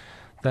says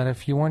that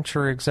if you want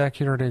your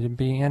executor to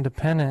be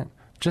independent,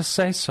 just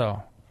say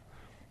so.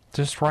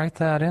 Just write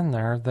that in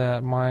there,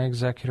 that my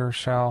executor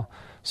shall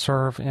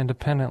serve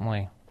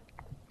independently.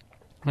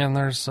 And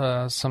there's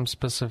some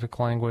specific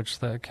language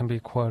that can be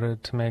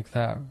quoted to make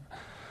that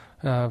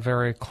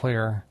very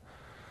clear.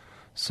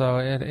 So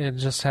it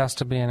just has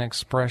to be an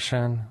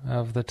expression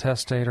of the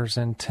testator's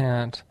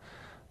intent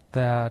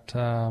that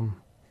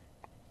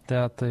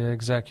that the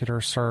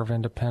executor serve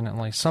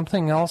independently.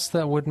 Something else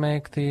that would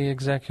make the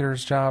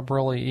executor's job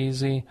really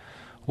easy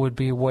would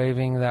be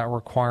waiving that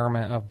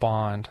requirement of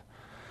bond.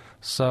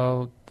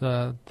 So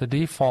the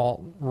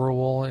default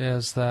rule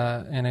is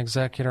that an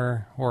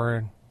executor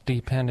or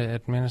dependent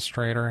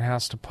administrator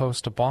has to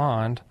post a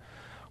bond,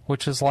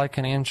 which is like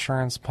an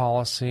insurance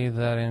policy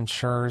that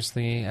insures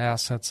the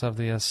assets of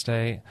the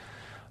estate,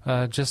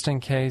 just in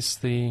case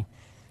the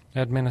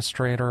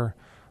administrator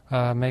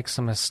makes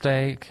a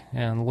mistake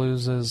and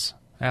loses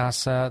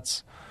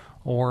assets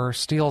or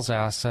steals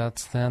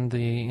assets. Then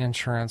the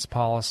insurance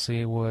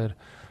policy would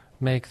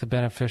make the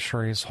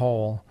beneficiaries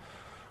whole.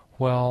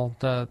 Well,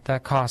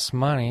 that costs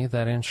money,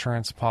 that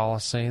insurance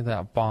policy,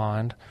 that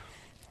bond.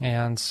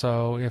 And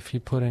so if you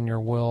put in your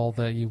will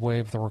that you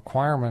waive the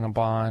requirement of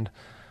bond,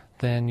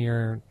 then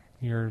you're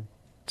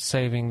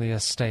saving the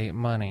estate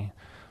money.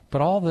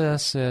 But all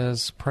this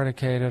is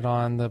predicated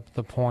on the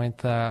point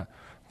that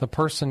the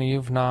person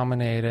you've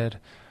nominated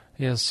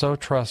is so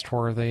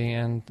trustworthy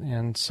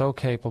and so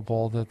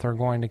capable that they're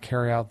going to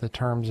carry out the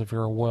terms of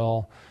your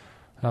will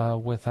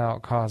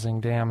without causing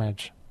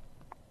damage.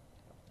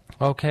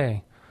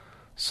 Okay.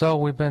 So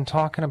we've been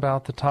talking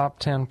about the top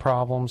 10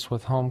 problems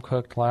with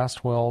home-cooked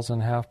last wills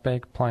and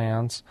half-baked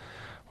plans.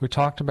 We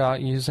talked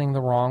about using the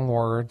wrong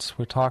words.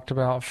 We talked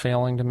about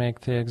failing to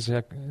make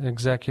the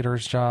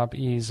executor's job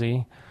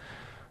easy.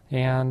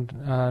 And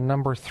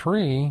number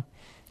 3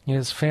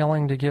 is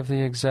failing to give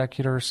the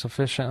executor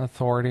sufficient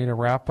authority to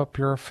wrap up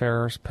your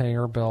affairs, pay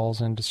your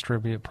bills, and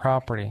distribute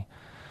property.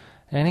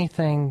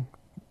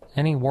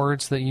 Any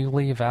words that you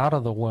leave out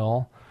of the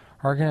will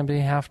are going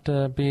to have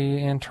to be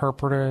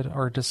interpreted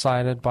or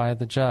decided by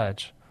the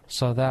judge.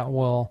 So that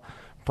will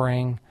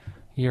bring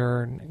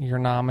your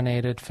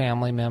nominated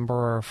family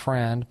member or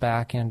friend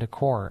back into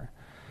court.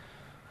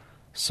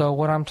 So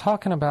what I'm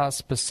talking about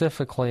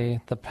specifically,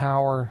 the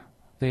power,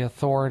 the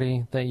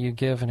authority that you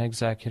give an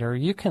executor,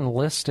 you can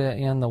list it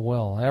in the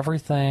will.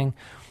 Everything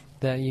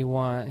that you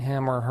want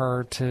him or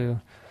her to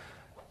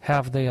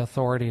have the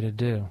authority to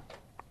do.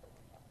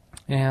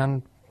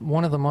 And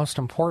one of the most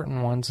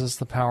important ones is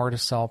the power to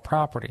sell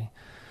property,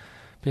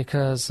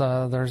 because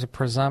there's a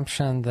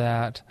presumption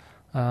that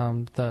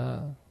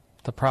the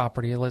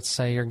property, let's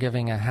say you're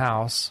giving a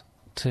house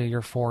to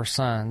your 4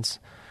 sons,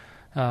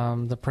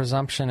 the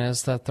presumption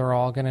is that they're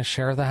all going to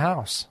share the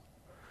house.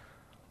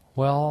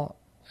 Well,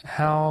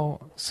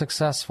 how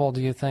successful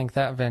do you think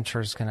that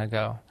venture is going to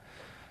go?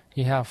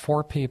 You have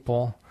 4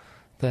 people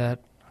that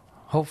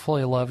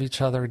hopefully love each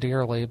other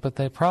dearly, but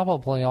they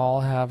probably all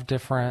have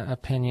different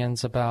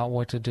opinions about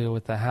what to do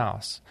with the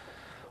house.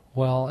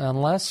 Well,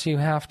 unless you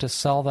have to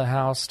sell the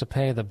house to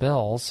pay the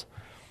bills,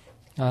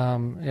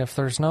 if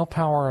there's no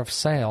power of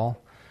sale,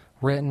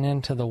 written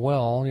into the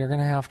will, you're going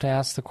to have to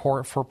ask the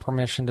court for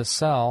permission to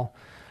sell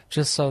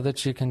just so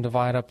that you can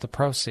divide up the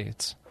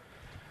proceeds.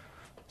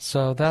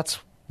 So that's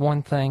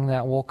one thing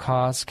that will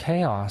cause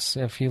chaos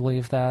if you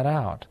leave that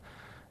out.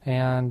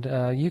 And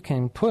you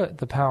can put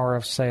the power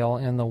of sale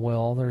in the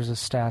will. There's a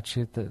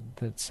statute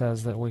that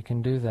says that we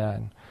can do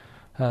that.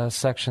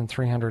 Section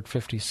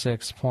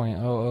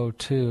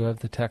 356.002 of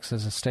the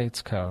Texas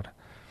Estates Code.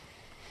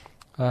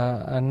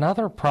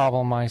 Another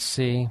problem I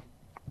see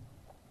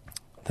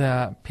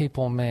that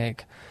people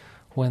make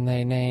when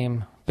they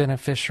name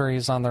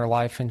beneficiaries on their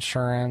life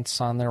insurance,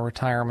 on their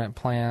retirement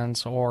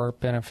plans, or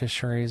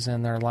beneficiaries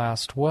in their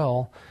last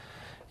will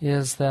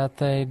is that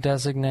they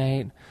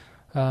designate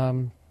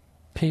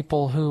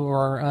people who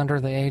are under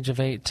the age of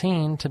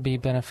 18 to be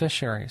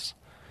beneficiaries.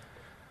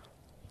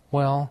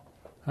 Well,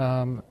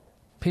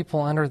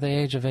 people under the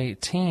age of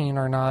 18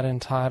 are not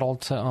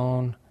entitled to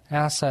own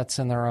assets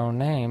in their own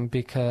name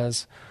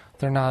because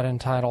they're not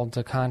entitled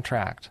to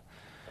contract.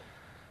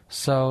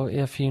 So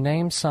if you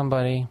name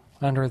somebody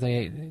under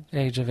the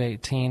age of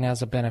 18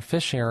 as a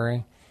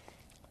beneficiary,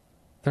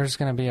 there's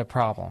going to be a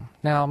problem.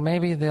 Now,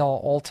 maybe they'll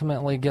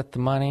ultimately get the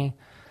money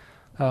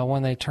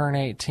when they turn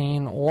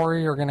 18, or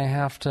you're going to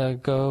have to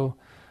go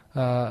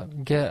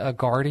get a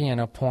guardian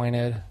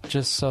appointed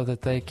just so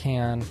that they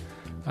can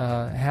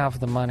have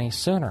the money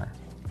sooner.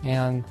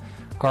 And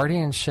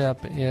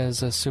guardianship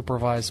is a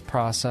supervised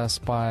process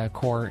by a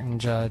court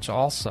and judge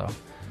also.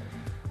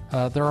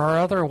 There are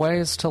other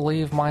ways to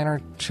leave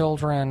minor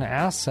children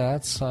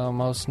assets,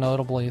 most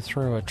notably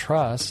through a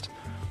trust.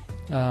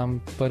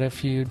 But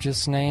if you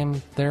just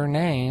name their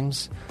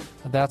names,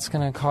 that's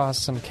going to cause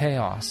some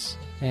chaos.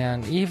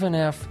 And even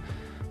if,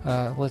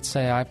 let's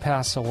say I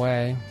pass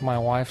away, my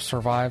wife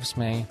survives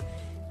me,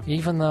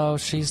 even though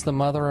she's the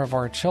mother of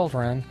our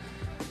children,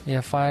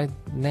 if I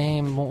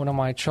name one of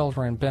my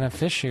children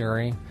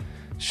beneficiary,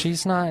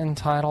 she's not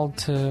entitled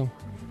to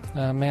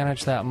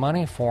manage that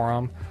money for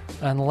them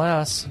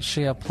unless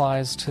she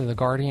applies to the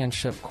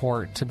guardianship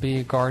court to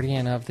be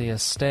guardian of the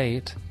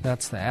estate,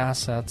 that's the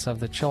assets of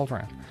the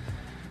children.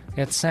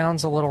 It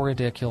sounds a little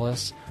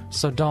ridiculous,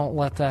 so don't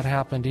let that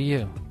happen to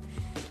you.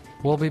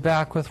 We'll be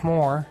back with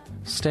more.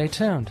 Stay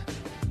tuned.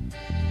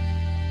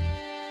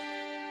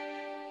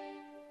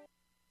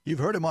 You've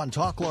heard him on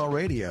Talk Law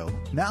Radio.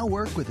 Now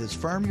work with his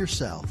firm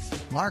yourself.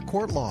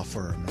 Marquardt Law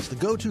Firm is the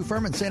go-to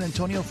firm in San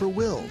Antonio for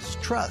wills,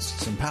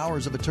 trusts, and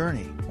powers of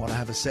attorney. Want to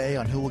have a say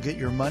on who will get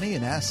your money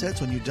and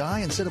assets when you die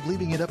instead of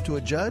leaving it up to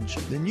a judge?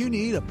 Then you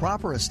need a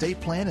proper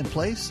estate plan in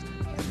place,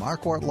 and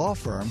Marquardt Law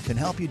Firm can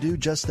help you do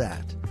just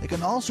that. They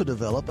can also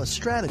develop a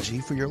strategy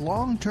for your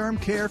long-term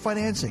care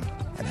financing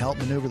and help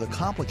maneuver the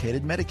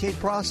complicated Medicaid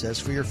process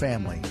for your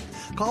family.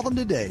 Call them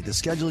today to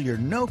schedule your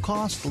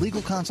no-cost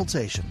legal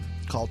consultation.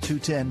 Call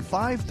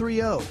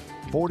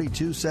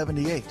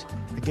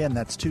 210-530-4278. Again,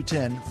 that's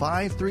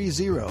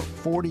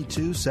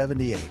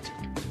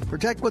 210-530-4278.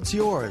 Protect what's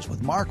yours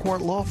with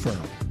Marquardt Law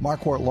Firm.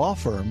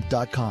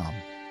 MarquardtLawFirm.com.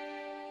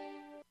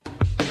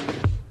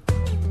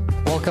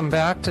 Welcome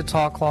back to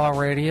Talk Law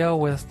Radio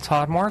with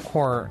Todd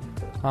Marquardt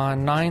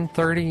on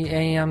 9:30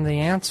 a.m. The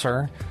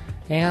Answer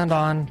and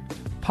on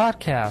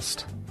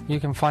podcast.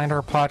 You can find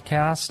our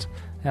podcast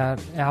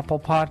at Apple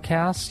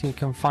Podcasts. You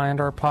can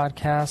find our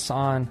podcasts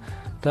on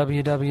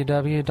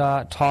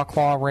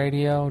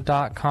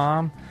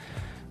www.talklawradio.com.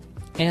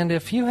 And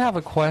if you have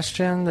a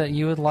question that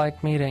you would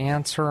like me to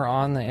answer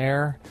on the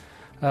air,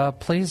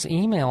 please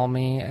email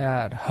me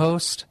at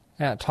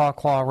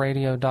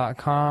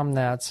host@talklawradio.com.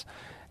 That's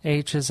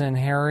H as in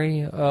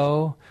Harry,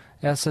 O,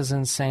 S as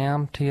in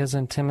Sam, T as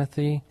in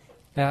Timothy,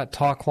 at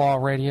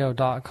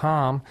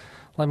talklawradio.com.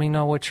 Let me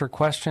know what your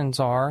questions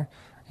are,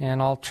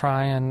 and I'll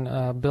try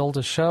and build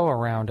a show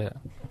around it.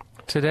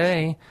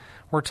 Today,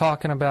 we're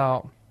talking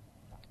about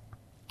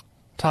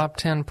top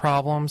 10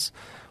 problems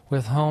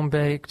with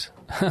home-cooked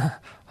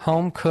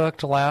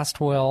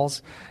last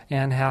wills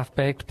and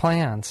half-baked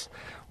plans.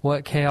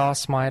 What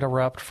chaos might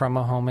erupt from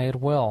a homemade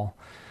will.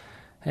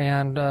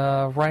 And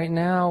right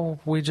now,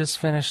 we just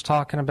finished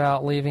talking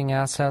about leaving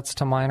assets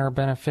to minor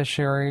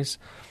beneficiaries.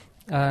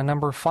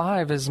 Number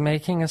 5 is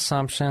making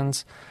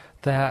assumptions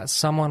that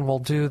someone will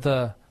do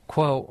the,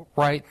 quote,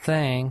 right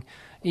thing,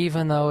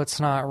 even though it's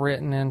not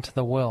written into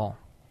the will.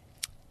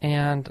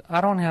 And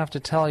I don't have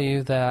to tell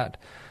you that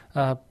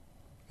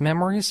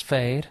memories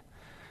fade,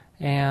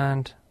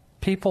 and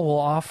people will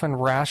often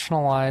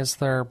rationalize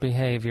their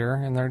behavior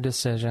and their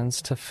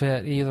decisions to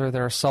fit either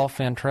their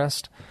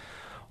self-interest,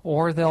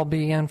 or they'll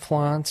be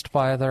influenced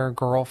by their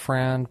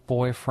girlfriend,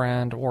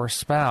 boyfriend, or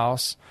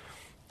spouse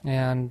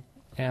and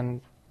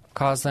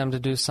cause them to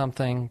do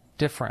something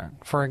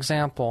different. For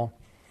example,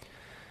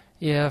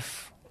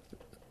 if,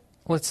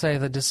 let's say,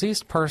 the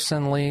deceased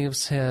person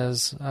leaves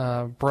his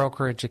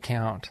brokerage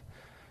account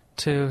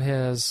to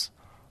his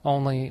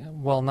only,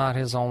 well, not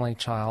his only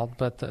child,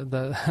 but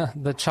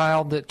the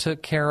child that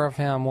took care of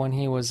him when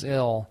he was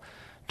ill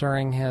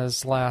during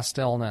his last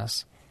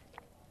illness,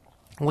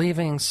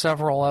 leaving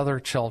several other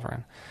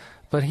children.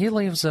 But he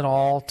leaves it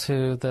all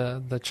to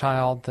the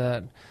child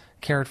that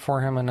cared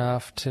for him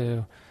enough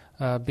to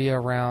be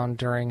around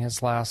during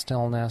his last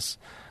illness.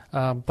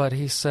 But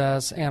he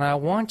says, and I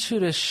want you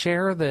to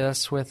share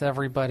this with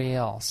everybody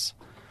else.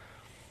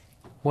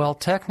 Well,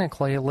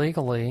 technically,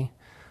 legally,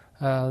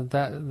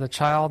 that the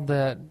child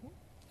that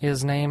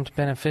is named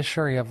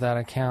beneficiary of that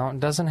account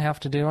doesn't have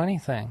to do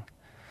anything.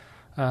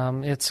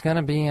 It's going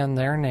to be in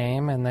their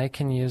name, and they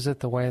can use it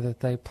the way that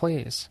they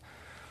please.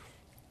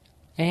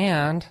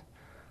 And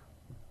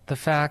the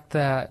fact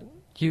that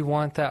you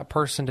want that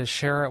person to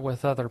share it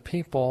with other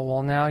people,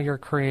 well, now you're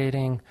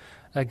creating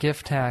a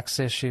gift tax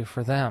issue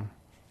for them,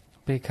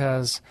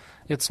 because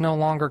it's no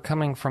longer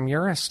coming from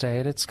your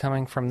estate, it's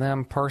coming from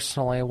them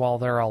personally while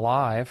they're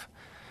alive.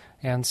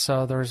 And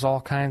so there's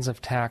all kinds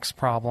of tax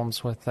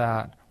problems with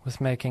that, with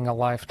making a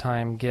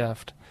lifetime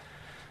gift.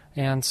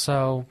 And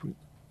so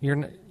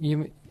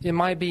it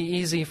might be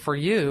easy for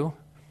you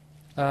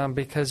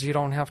because you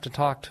don't have to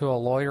talk to a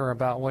lawyer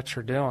about what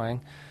you're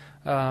doing,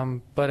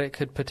 but it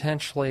could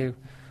potentially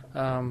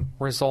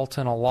result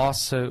in a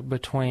lawsuit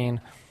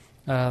between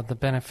the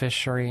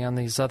beneficiary and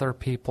these other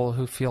people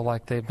who feel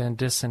like they've been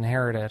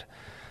disinherited.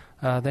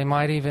 They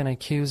might even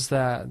accuse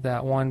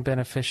that one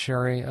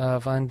beneficiary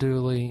of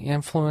unduly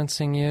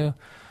influencing you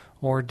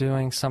or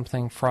doing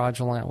something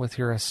fraudulent with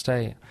your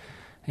estate.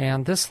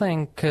 And this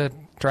thing could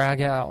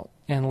drag out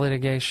in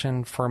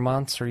litigation for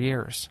months or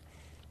years.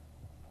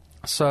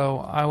 So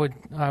I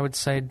would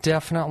say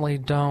definitely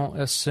don't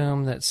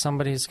assume that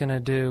somebody's going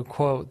to do,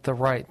 quote, the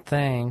right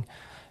thing,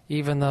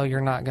 even though you're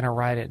not going to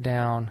write it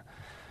down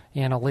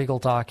in a legal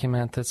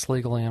document that's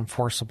legally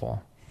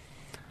enforceable.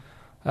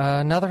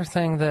 Another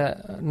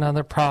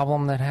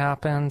problem that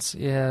happens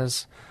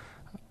is,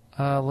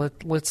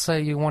 let's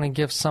say you want to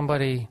give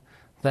somebody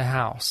the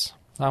house.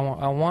 I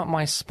want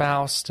my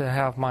spouse to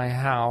have my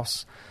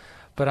house,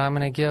 but I'm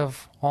going to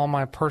give all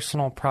my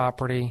personal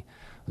property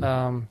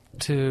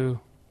to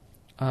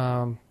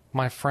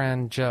my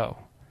friend Joe.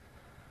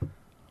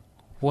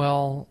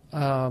 Well,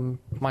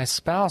 my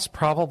spouse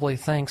probably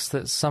thinks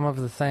that some of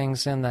the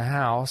things in the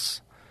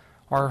house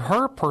are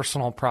her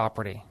personal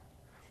property.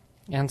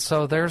 And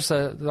so there's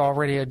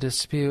already a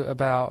dispute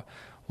about,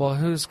 well,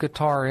 whose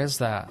guitar is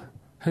that?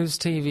 Whose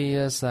TV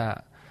is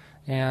that?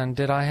 And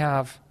did I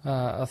have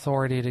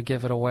authority to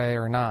give it away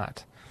or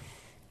not?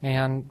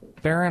 And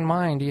bear in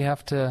mind, you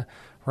have to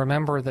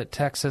remember that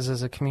Texas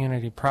is a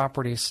community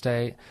property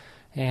state,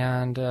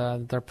 and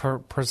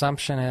the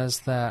presumption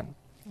is that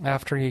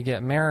after you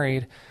get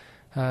married,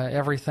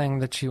 everything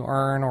that you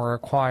earn or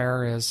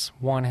acquire is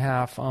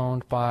 1/2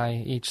 owned by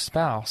each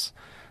spouse.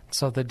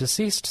 So the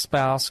deceased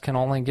spouse can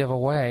only give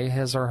away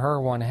his or her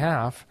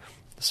 1/2.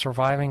 The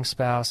surviving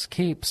spouse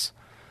keeps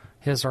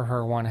his or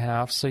her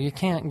 1/2. So you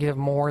can't give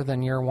more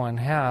than your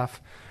 1/2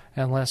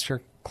 unless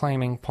you're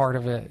claiming part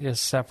of it is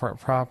separate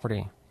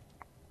property.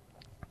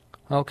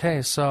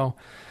 Okay, so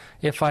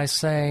if I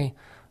say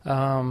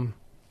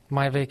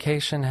my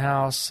vacation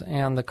house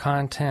and the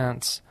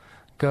contents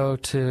go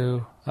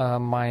to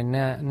my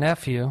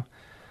nephew,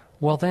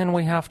 well, then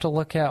we have to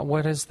look at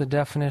what is the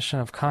definition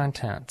of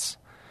contents.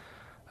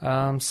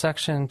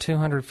 Section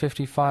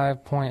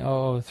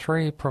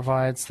 255.003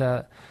 provides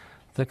that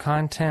the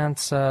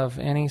contents of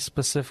any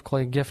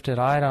specifically gifted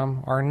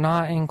item are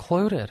not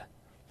included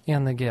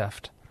in the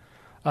gift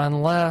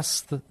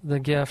unless the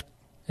gift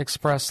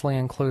expressly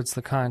includes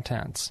the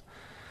contents.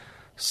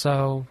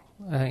 So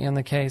in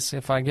the case,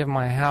 if I give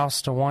my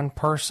house to one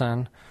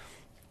person,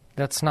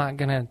 that's not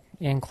going to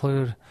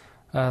include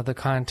the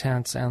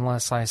contents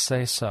unless I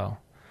say so.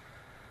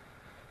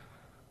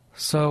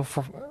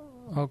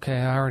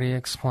 Okay, I already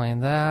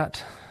explained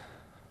that.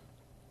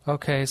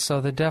 Okay,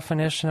 so the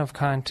definition of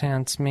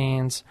contents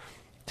means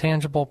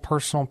tangible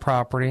personal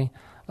property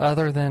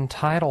other than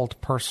titled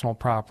personal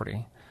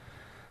property.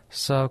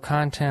 So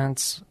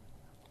contents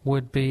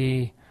would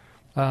be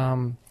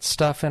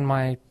stuff in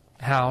my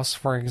house,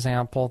 for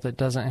example, that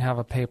doesn't have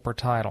a paper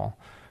title.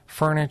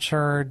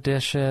 Furniture,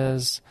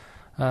 dishes,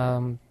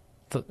 some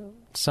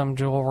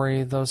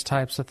jewelry, those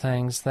types of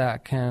things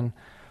that can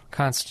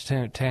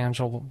constitute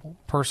tangible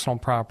personal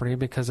property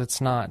because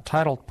it's not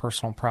titled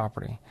personal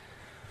property.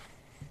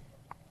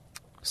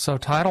 So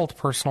titled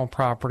personal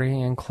property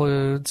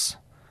includes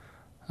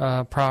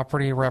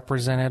property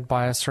represented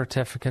by a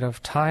certificate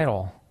of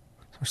title,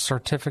 a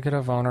certificate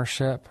of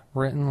ownership,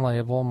 written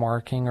label,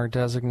 marking, or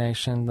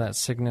designation that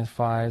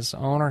signifies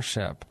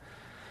ownership.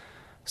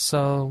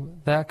 So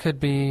that could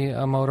be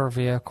a motor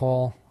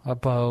vehicle, a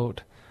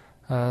boat,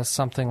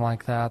 something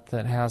like that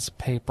has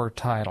paper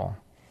title.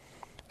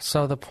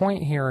 So the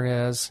point here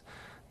is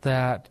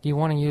that you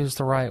want to use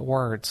the right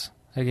words.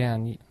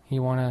 Again,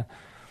 you want to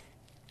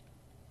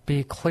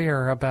be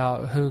clear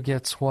about who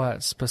gets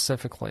what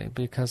specifically,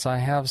 because I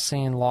have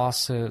seen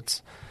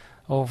lawsuits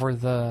over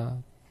the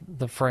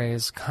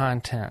phrase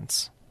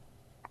contents.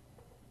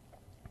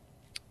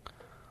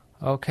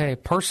 Okay,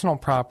 personal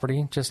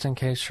property, just in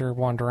case you're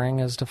wondering,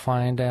 is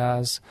defined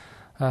as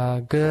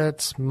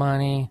goods,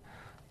 money,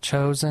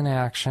 chosen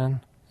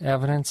action,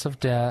 evidence of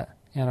debt,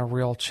 and a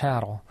real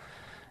chattel.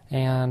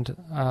 And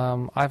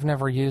I've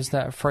never used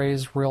that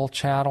phrase, real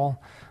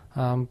chattel,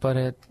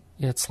 but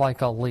it's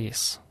like a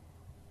lease.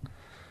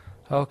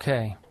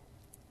 Okay.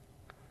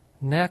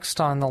 Next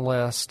on the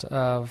list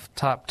of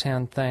top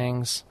 10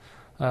 things,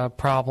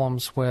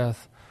 problems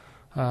with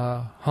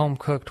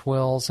home-cooked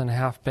wills and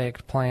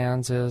half-baked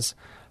plans is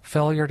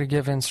failure to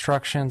give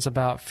instructions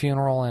about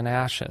funeral and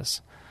ashes.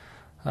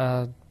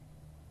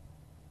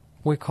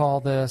 We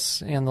call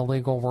this, in the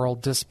legal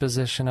world,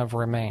 disposition of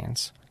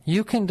remains.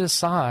 You can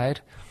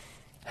decide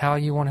how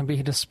you want to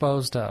be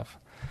disposed of,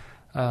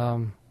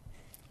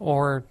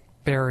 or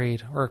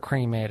buried or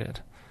cremated.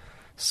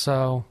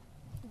 So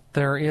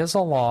there is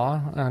a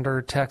law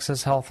under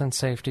Texas Health and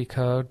Safety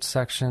Code,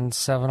 Section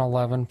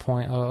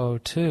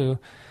 711.002,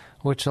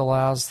 which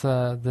allows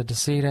the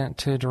decedent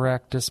to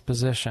direct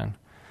disposition.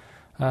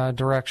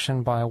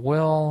 Direction by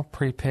will,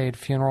 prepaid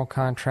funeral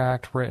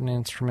contract, written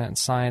instrument,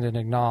 signed and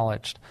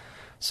acknowledged.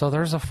 So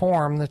there's a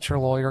form that your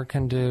lawyer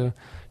can do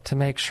to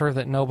make sure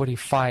that nobody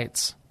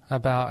fights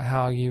about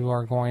how you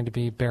are going to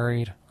be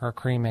buried or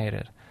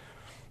cremated.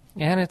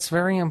 And it's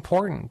very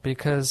important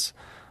because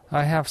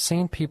I have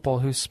seen people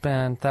who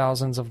spend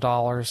thousands of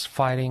dollars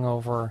fighting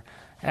over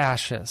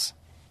ashes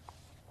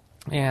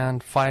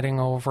and fighting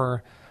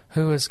over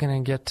who is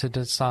going to get to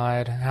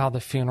decide how the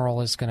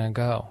funeral is going to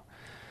go.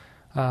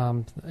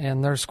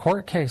 And there's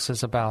court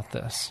cases about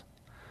this.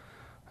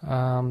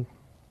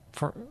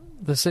 For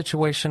the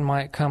situation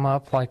might come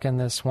up like in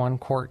this one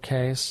court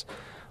case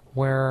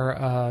where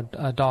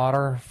a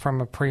daughter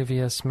from a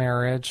previous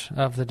marriage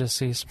of the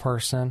deceased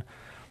person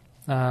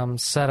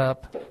set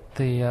up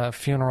the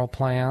funeral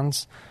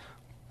plans,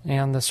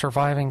 and the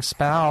surviving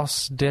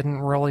spouse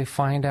didn't really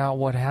find out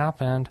what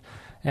happened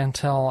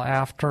until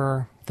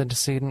after the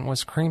decedent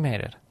was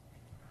cremated.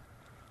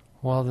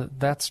 Well,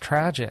 that's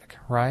tragic,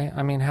 right?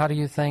 I mean, how do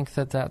you think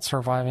that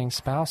surviving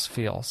spouse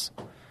feels?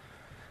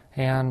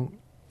 And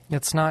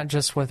it's not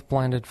just with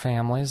blended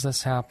families.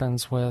 This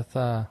happens with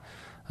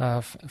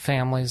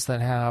families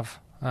that have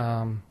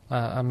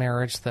a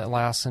marriage that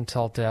lasts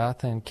until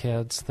death and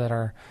kids that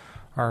are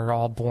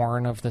all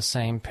born of the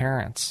same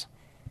parents.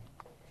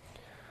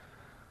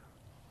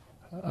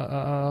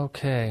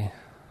 Okay.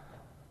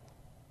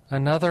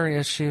 Another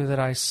issue that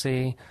I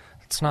see,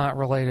 it's not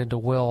related to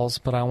wills,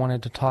 but I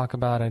wanted to talk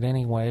about it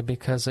anyway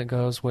because it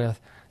goes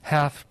with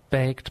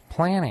half-baked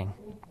planning.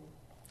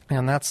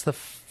 And that's the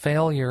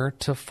failure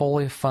to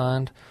fully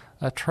fund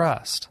a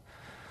trust.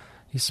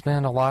 You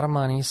spend a lot of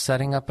money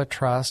setting up a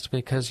trust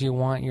because you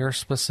want your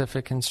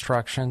specific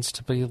instructions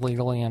to be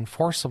legally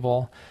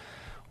enforceable.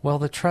 Well,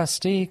 the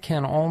trustee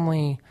can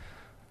only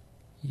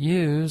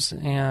use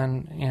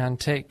and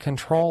take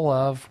control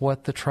of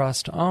what the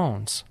trust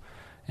owns.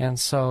 And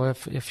so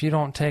if you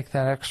don't take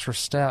that extra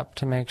step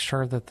to make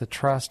sure that the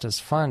trust is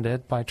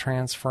funded by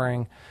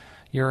transferring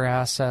your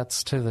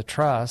assets to the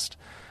trust,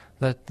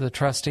 that the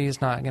trustee is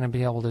not going to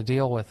be able to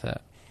deal with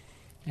it.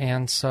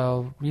 And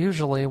so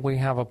usually we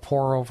have a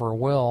pour-over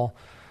will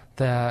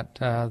that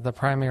the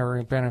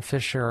primary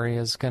beneficiary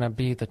is going to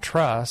be the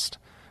trust,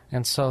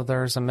 and so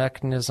there's a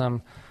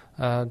mechanism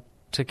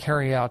to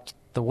carry out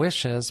the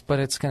wishes, but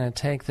it's going to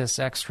take this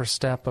extra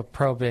step of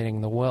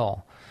probating the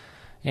will.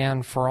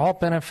 And for all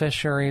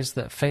beneficiaries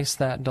that face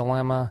that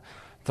dilemma,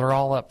 they're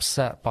all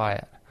upset by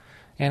it.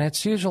 And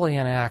it's usually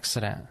an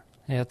accident.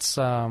 It's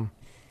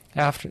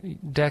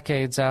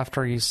decades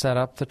after you set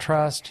up the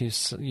trust,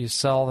 you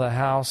sell the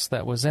house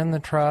that was in the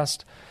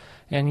trust,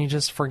 and you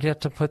just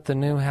forget to put the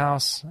new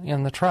house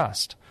in the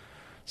trust.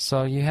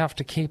 So you have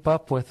to keep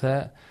up with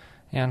it,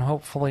 and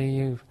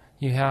hopefully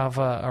you have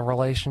a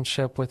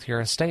relationship with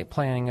your estate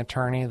planning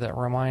attorney that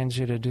reminds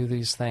you to do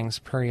these things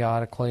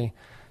periodically,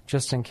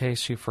 just in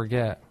case you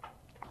forget.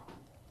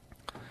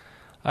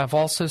 I've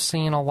also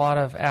seen a lot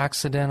of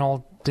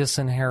accidental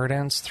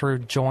disinheritance through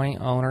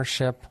joint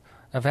ownership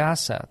of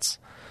assets.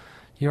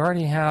 You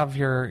already have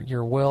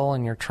your will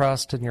and your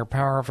trust and your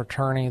power of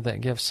attorney that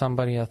gives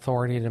somebody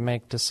authority to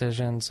make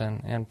decisions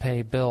and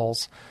pay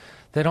bills.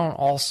 They don't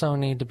also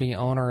need to be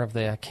owner of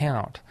the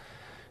account.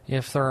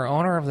 If they're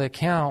owner of the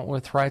account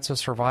with rights of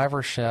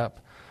survivorship,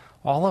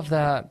 all of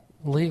that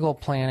legal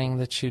planning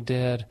that you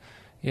did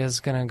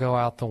is going to go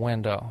out the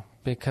window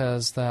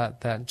because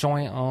that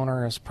joint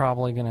owner is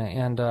probably going to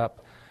end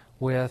up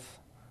with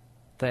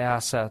the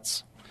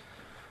assets.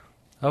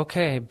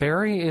 Okay,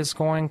 Barry is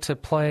going to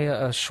play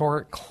a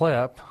short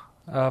clip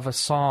of a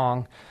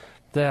song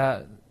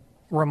that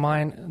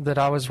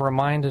I was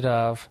reminded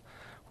of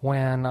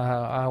when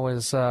I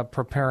was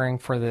preparing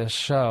for this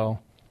show.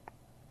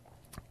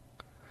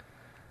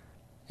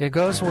 It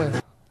goes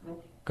with...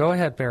 Go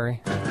ahead,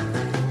 Barry.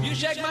 You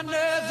shake my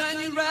nerves and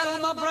you rattle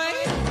my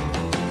brain.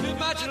 Too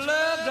much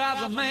love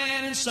drives a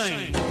man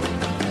insane.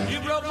 You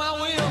broke my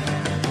will,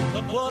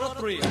 but what a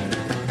thrill.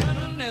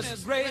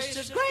 Goodness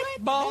gracious, great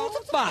balls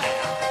of fire.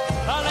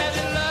 I let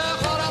you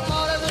love what I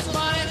thought it was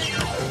funny.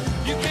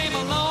 You came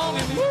along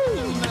and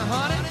woo, now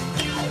honey,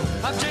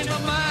 I've changed my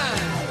mind.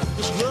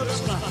 This love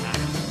is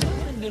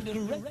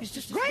fine. It's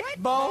just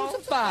great balls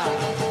of fire.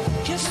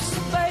 Kisses,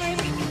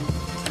 baby.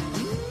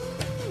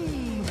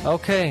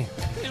 Okay,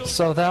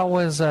 so that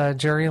was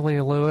Jerry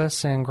Lee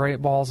Lewis in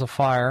Great Balls of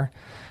Fire.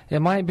 It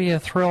might be a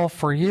thrill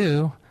for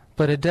you,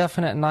 but a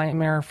definite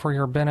nightmare for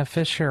your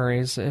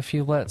beneficiaries if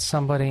you let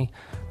somebody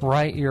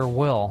write your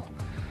will.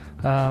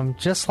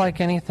 Just like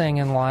anything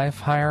in life,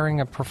 hiring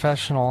a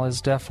professional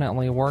is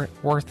definitely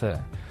worth it.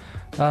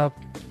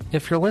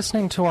 If you're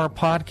listening to our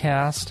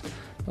podcast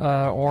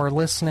or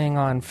listening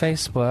on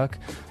Facebook,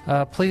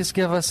 please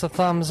give us a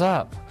thumbs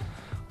up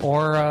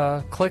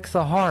or click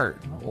the heart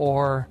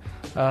or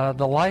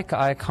the like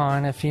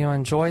icon if you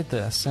enjoyed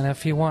this. And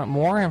if you want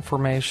more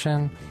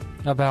information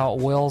about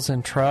wills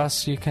and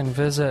trusts, you can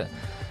visit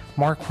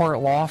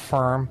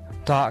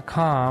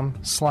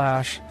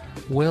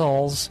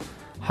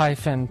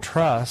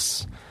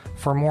marquartlawfirm.com/wills-trusts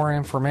for more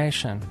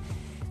information.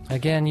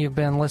 Again, you've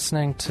been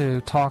listening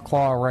to Talk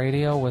Law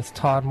Radio with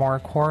Todd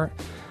Marquardt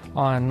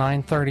on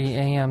 9:30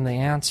 a.m. The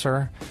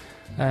Answer,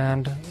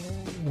 and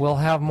we'll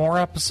have more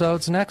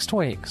episodes next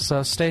week,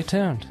 so stay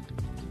tuned.